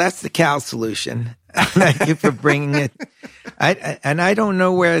 Well, that's the Cal solution. Thank you for bringing it. I don't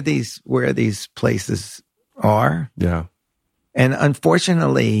know where these places are. Yeah. And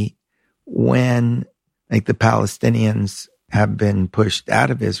unfortunately, when the Palestinians have been pushed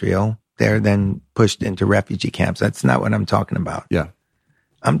out of Israel, they're then pushed into refugee camps. That's not what I'm talking about. Yeah.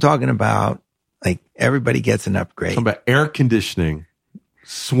 I'm talking about everybody gets an upgrade. I'm talking about air conditioning,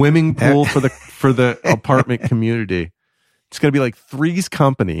 swimming pool for the apartment community. It's going to be like Three's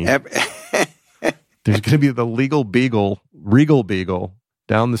Company. There's going to be the Regal Beagle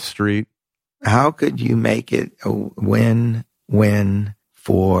down the street. How could you make it a win-win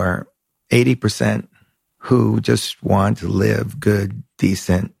for 80% who just want to live good,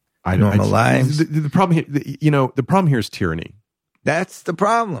 decent, normal lives? The problem here is tyranny. That's the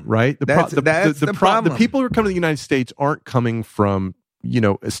problem, right? That's the problem. The people who are coming to the United States aren't coming from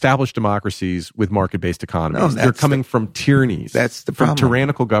established democracies with market-based economies. No, they're coming from tyrannies. That's the from problem.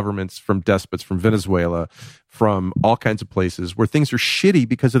 Tyrannical governments, from despots, from Venezuela, from all kinds of places where things are shitty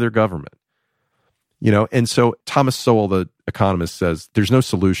because of their government. And so Thomas Sowell, the economist, says there's no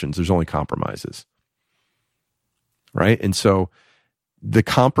solutions, there's only compromises. Right? And so the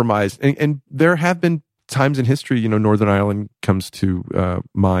compromise, and there have been times in history, Northern Ireland comes to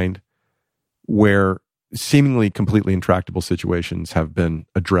mind, where seemingly completely intractable situations have been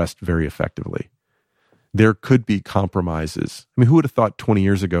addressed very effectively. There could be compromises. I mean, who would have thought 20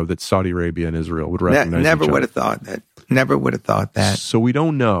 years ago that Saudi Arabia and Israel would recognize Never each other? would have thought that. Never would have thought that. So we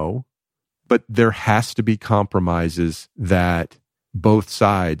don't know, but there has to be compromises that both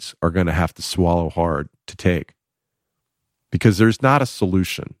sides are going to have to swallow hard to take. Because there's not a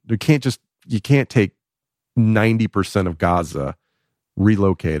solution. You can't take 90% of Gaza,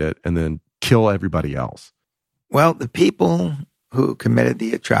 relocate it, and then kill everybody else. Well, the people who committed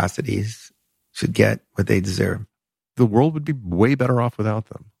the atrocities should get what they deserve. The world would be way better off without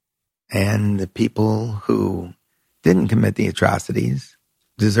them. And the people who didn't commit the atrocities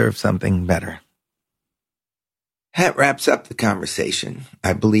deserve something better. That wraps up the conversation.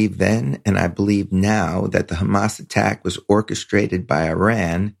 I believe then, and I believe now, that the Hamas attack was orchestrated by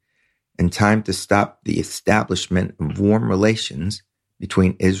Iran and timed to stop the establishment of warm relations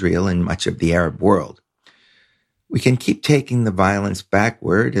between Israel and much of the Arab world. We can keep taking the violence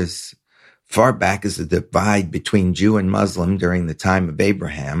backward as far back as the divide between Jew and Muslim during the time of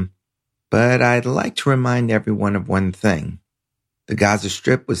Abraham, but I'd like to remind everyone of one thing. The Gaza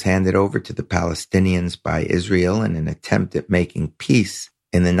Strip was handed over to the Palestinians by Israel in an attempt at making peace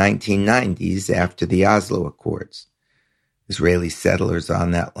in the 1990s after the Oslo Accords. Israeli settlers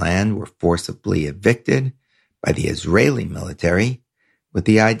on that land were forcibly evicted by the Israeli military with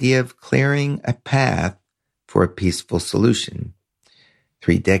the idea of clearing a path for a peaceful solution.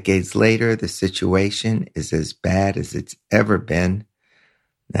 3 decades later, the situation is as bad as it's ever been.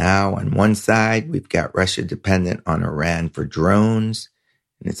 Now, on one side, we've got Russia dependent on Iran for drones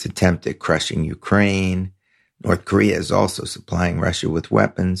in its attempt at crushing Ukraine. North Korea is also supplying Russia with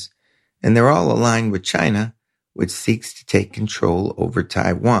weapons, and they're all aligned with China, which seeks to take control over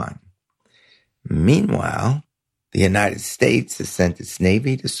Taiwan. Meanwhile, the United States has sent its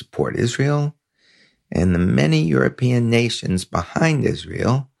Navy to support Israel, and the many European nations behind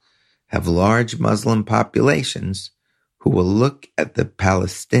Israel have large Muslim populations who will look at the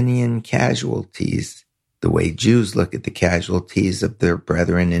Palestinian casualties the way Jews look at the casualties of their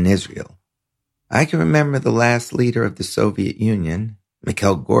brethren in Israel. I can remember the last leader of the Soviet Union,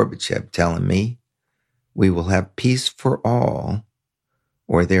 Mikhail Gorbachev, telling me, "We will have peace for all,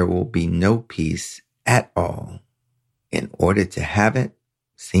 or there will be no peace at all." In order to have it,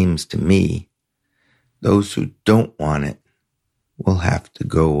 seems to me, those who don't want it will have to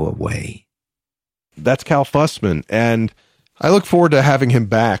go away. That's Cal Fussman, and I look forward to having him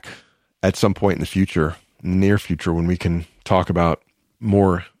back at some point in the future, near future, when we can talk about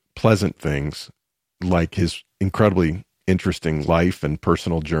more pleasant things like his incredibly interesting life and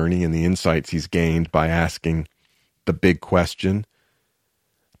personal journey and the insights he's gained by asking the big question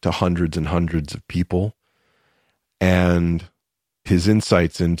to hundreds and hundreds of people, and his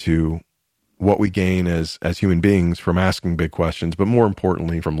insights into what we gain as human beings from asking big questions, but more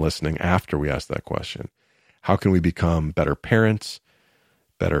importantly, from listening after we ask that question. How can we become better parents,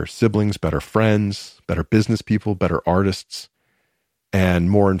 better siblings, better friends, better business people, better artists, and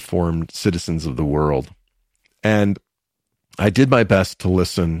more informed citizens of the world? And I did my best to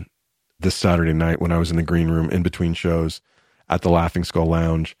listen this Saturday night when I was in the green room in between shows at the Laughing Skull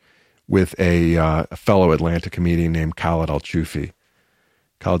Lounge with a fellow Atlanta comedian named Khaled Al-Chufi.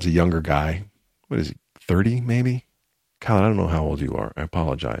 Khaled's a younger guy. What is he, 30 maybe? Khaled, I don't know how old you are. I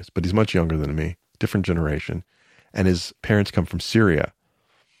apologize. But he's much younger than me, different generation. And his parents come from Syria.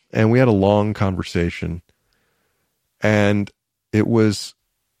 And we had a long conversation. And it was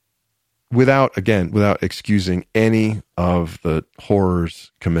without excusing any of the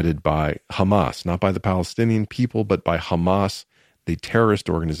horrors committed by Hamas, not by the Palestinian people, but by Hamas, the terrorist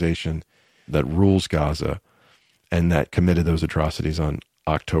organization that rules Gaza and that committed those atrocities on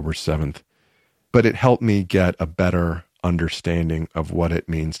October 7th. But it helped me get a better understanding of what it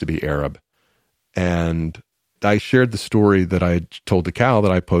means to be Arab. And I shared the story that I told to Cal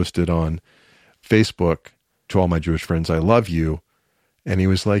that I posted on Facebook to all my Jewish friends, "I love you." And he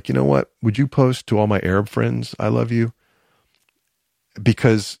was like, "You know what? Would you post to all my Arab friends, 'I love you'?"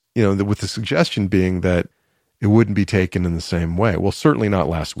 Because, with the suggestion being that it wouldn't be taken in the same way. Well, certainly not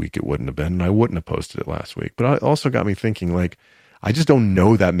last week it wouldn't have been, and I wouldn't have posted it last week. But it also got me thinking, I just don't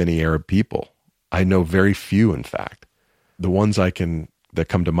know that many Arab people. I know very few, in fact. The ones that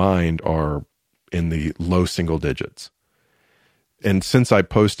come to mind are in the low single digits. And since I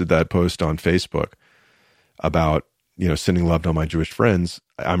posted that post on Facebook about, sending love to all my Jewish friends,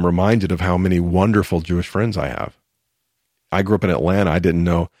 I'm reminded of how many wonderful Jewish friends I have. I grew up in Atlanta. I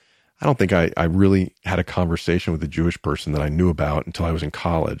don't think I really had a conversation with a Jewish person that I knew about until I was in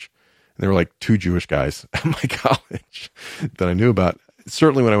college. And there were like 2 Jewish guys at my college that I knew about.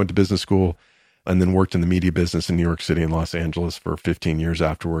 Certainly when I went to business school and then worked in the media business in New York City and Los Angeles for 15 years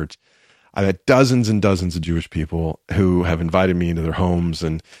afterwards, I met dozens and dozens of Jewish people who have invited me into their homes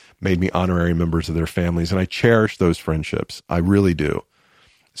and made me honorary members of their families. And I cherish those friendships. I really do.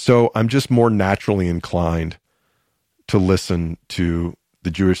 So I'm just more naturally inclined to listen to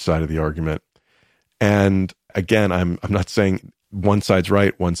the Jewish side of the argument. And again, I'm not saying one side's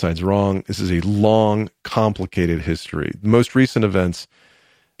right, one side's wrong. This is a long, complicated history. The most recent events,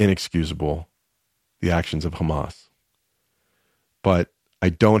 inexcusable, the actions of Hamas. But I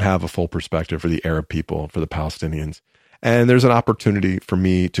don't have a full perspective for the Arab people, for the Palestinians. And there's an opportunity for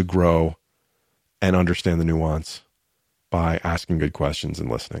me to grow and understand the nuance by asking good questions and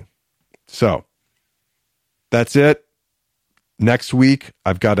listening. So that's it. Next week,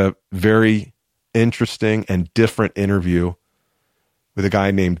 I've got a very interesting and different interview with a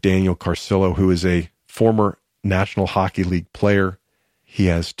guy named Daniel Carcillo, who is a former National Hockey League player. He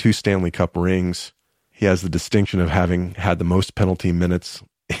has 2 Stanley Cup rings. He has the distinction of having had the most penalty minutes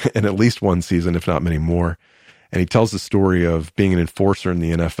in at least one season, if not many more. And he tells the story of being an enforcer in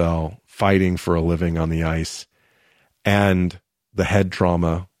the NFL, fighting for a living on the ice, and the head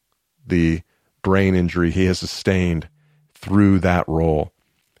trauma, the brain injury he has sustained through that role.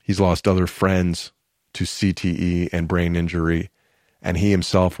 He's lost other friends to CTE and brain injury, and he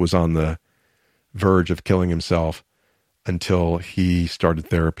himself was on the verge of killing himself until he started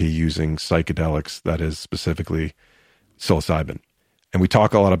therapy using psychedelics, that is specifically psilocybin. And we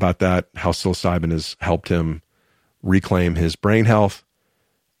talk a lot about that, how psilocybin has helped him reclaim his brain health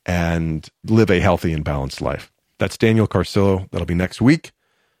and live a healthy and balanced life. That's Daniel Carcillo. That'll be next week.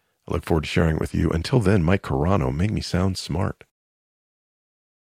 I look forward to sharing it with you. Until then, Mike Carano, make me sound smart.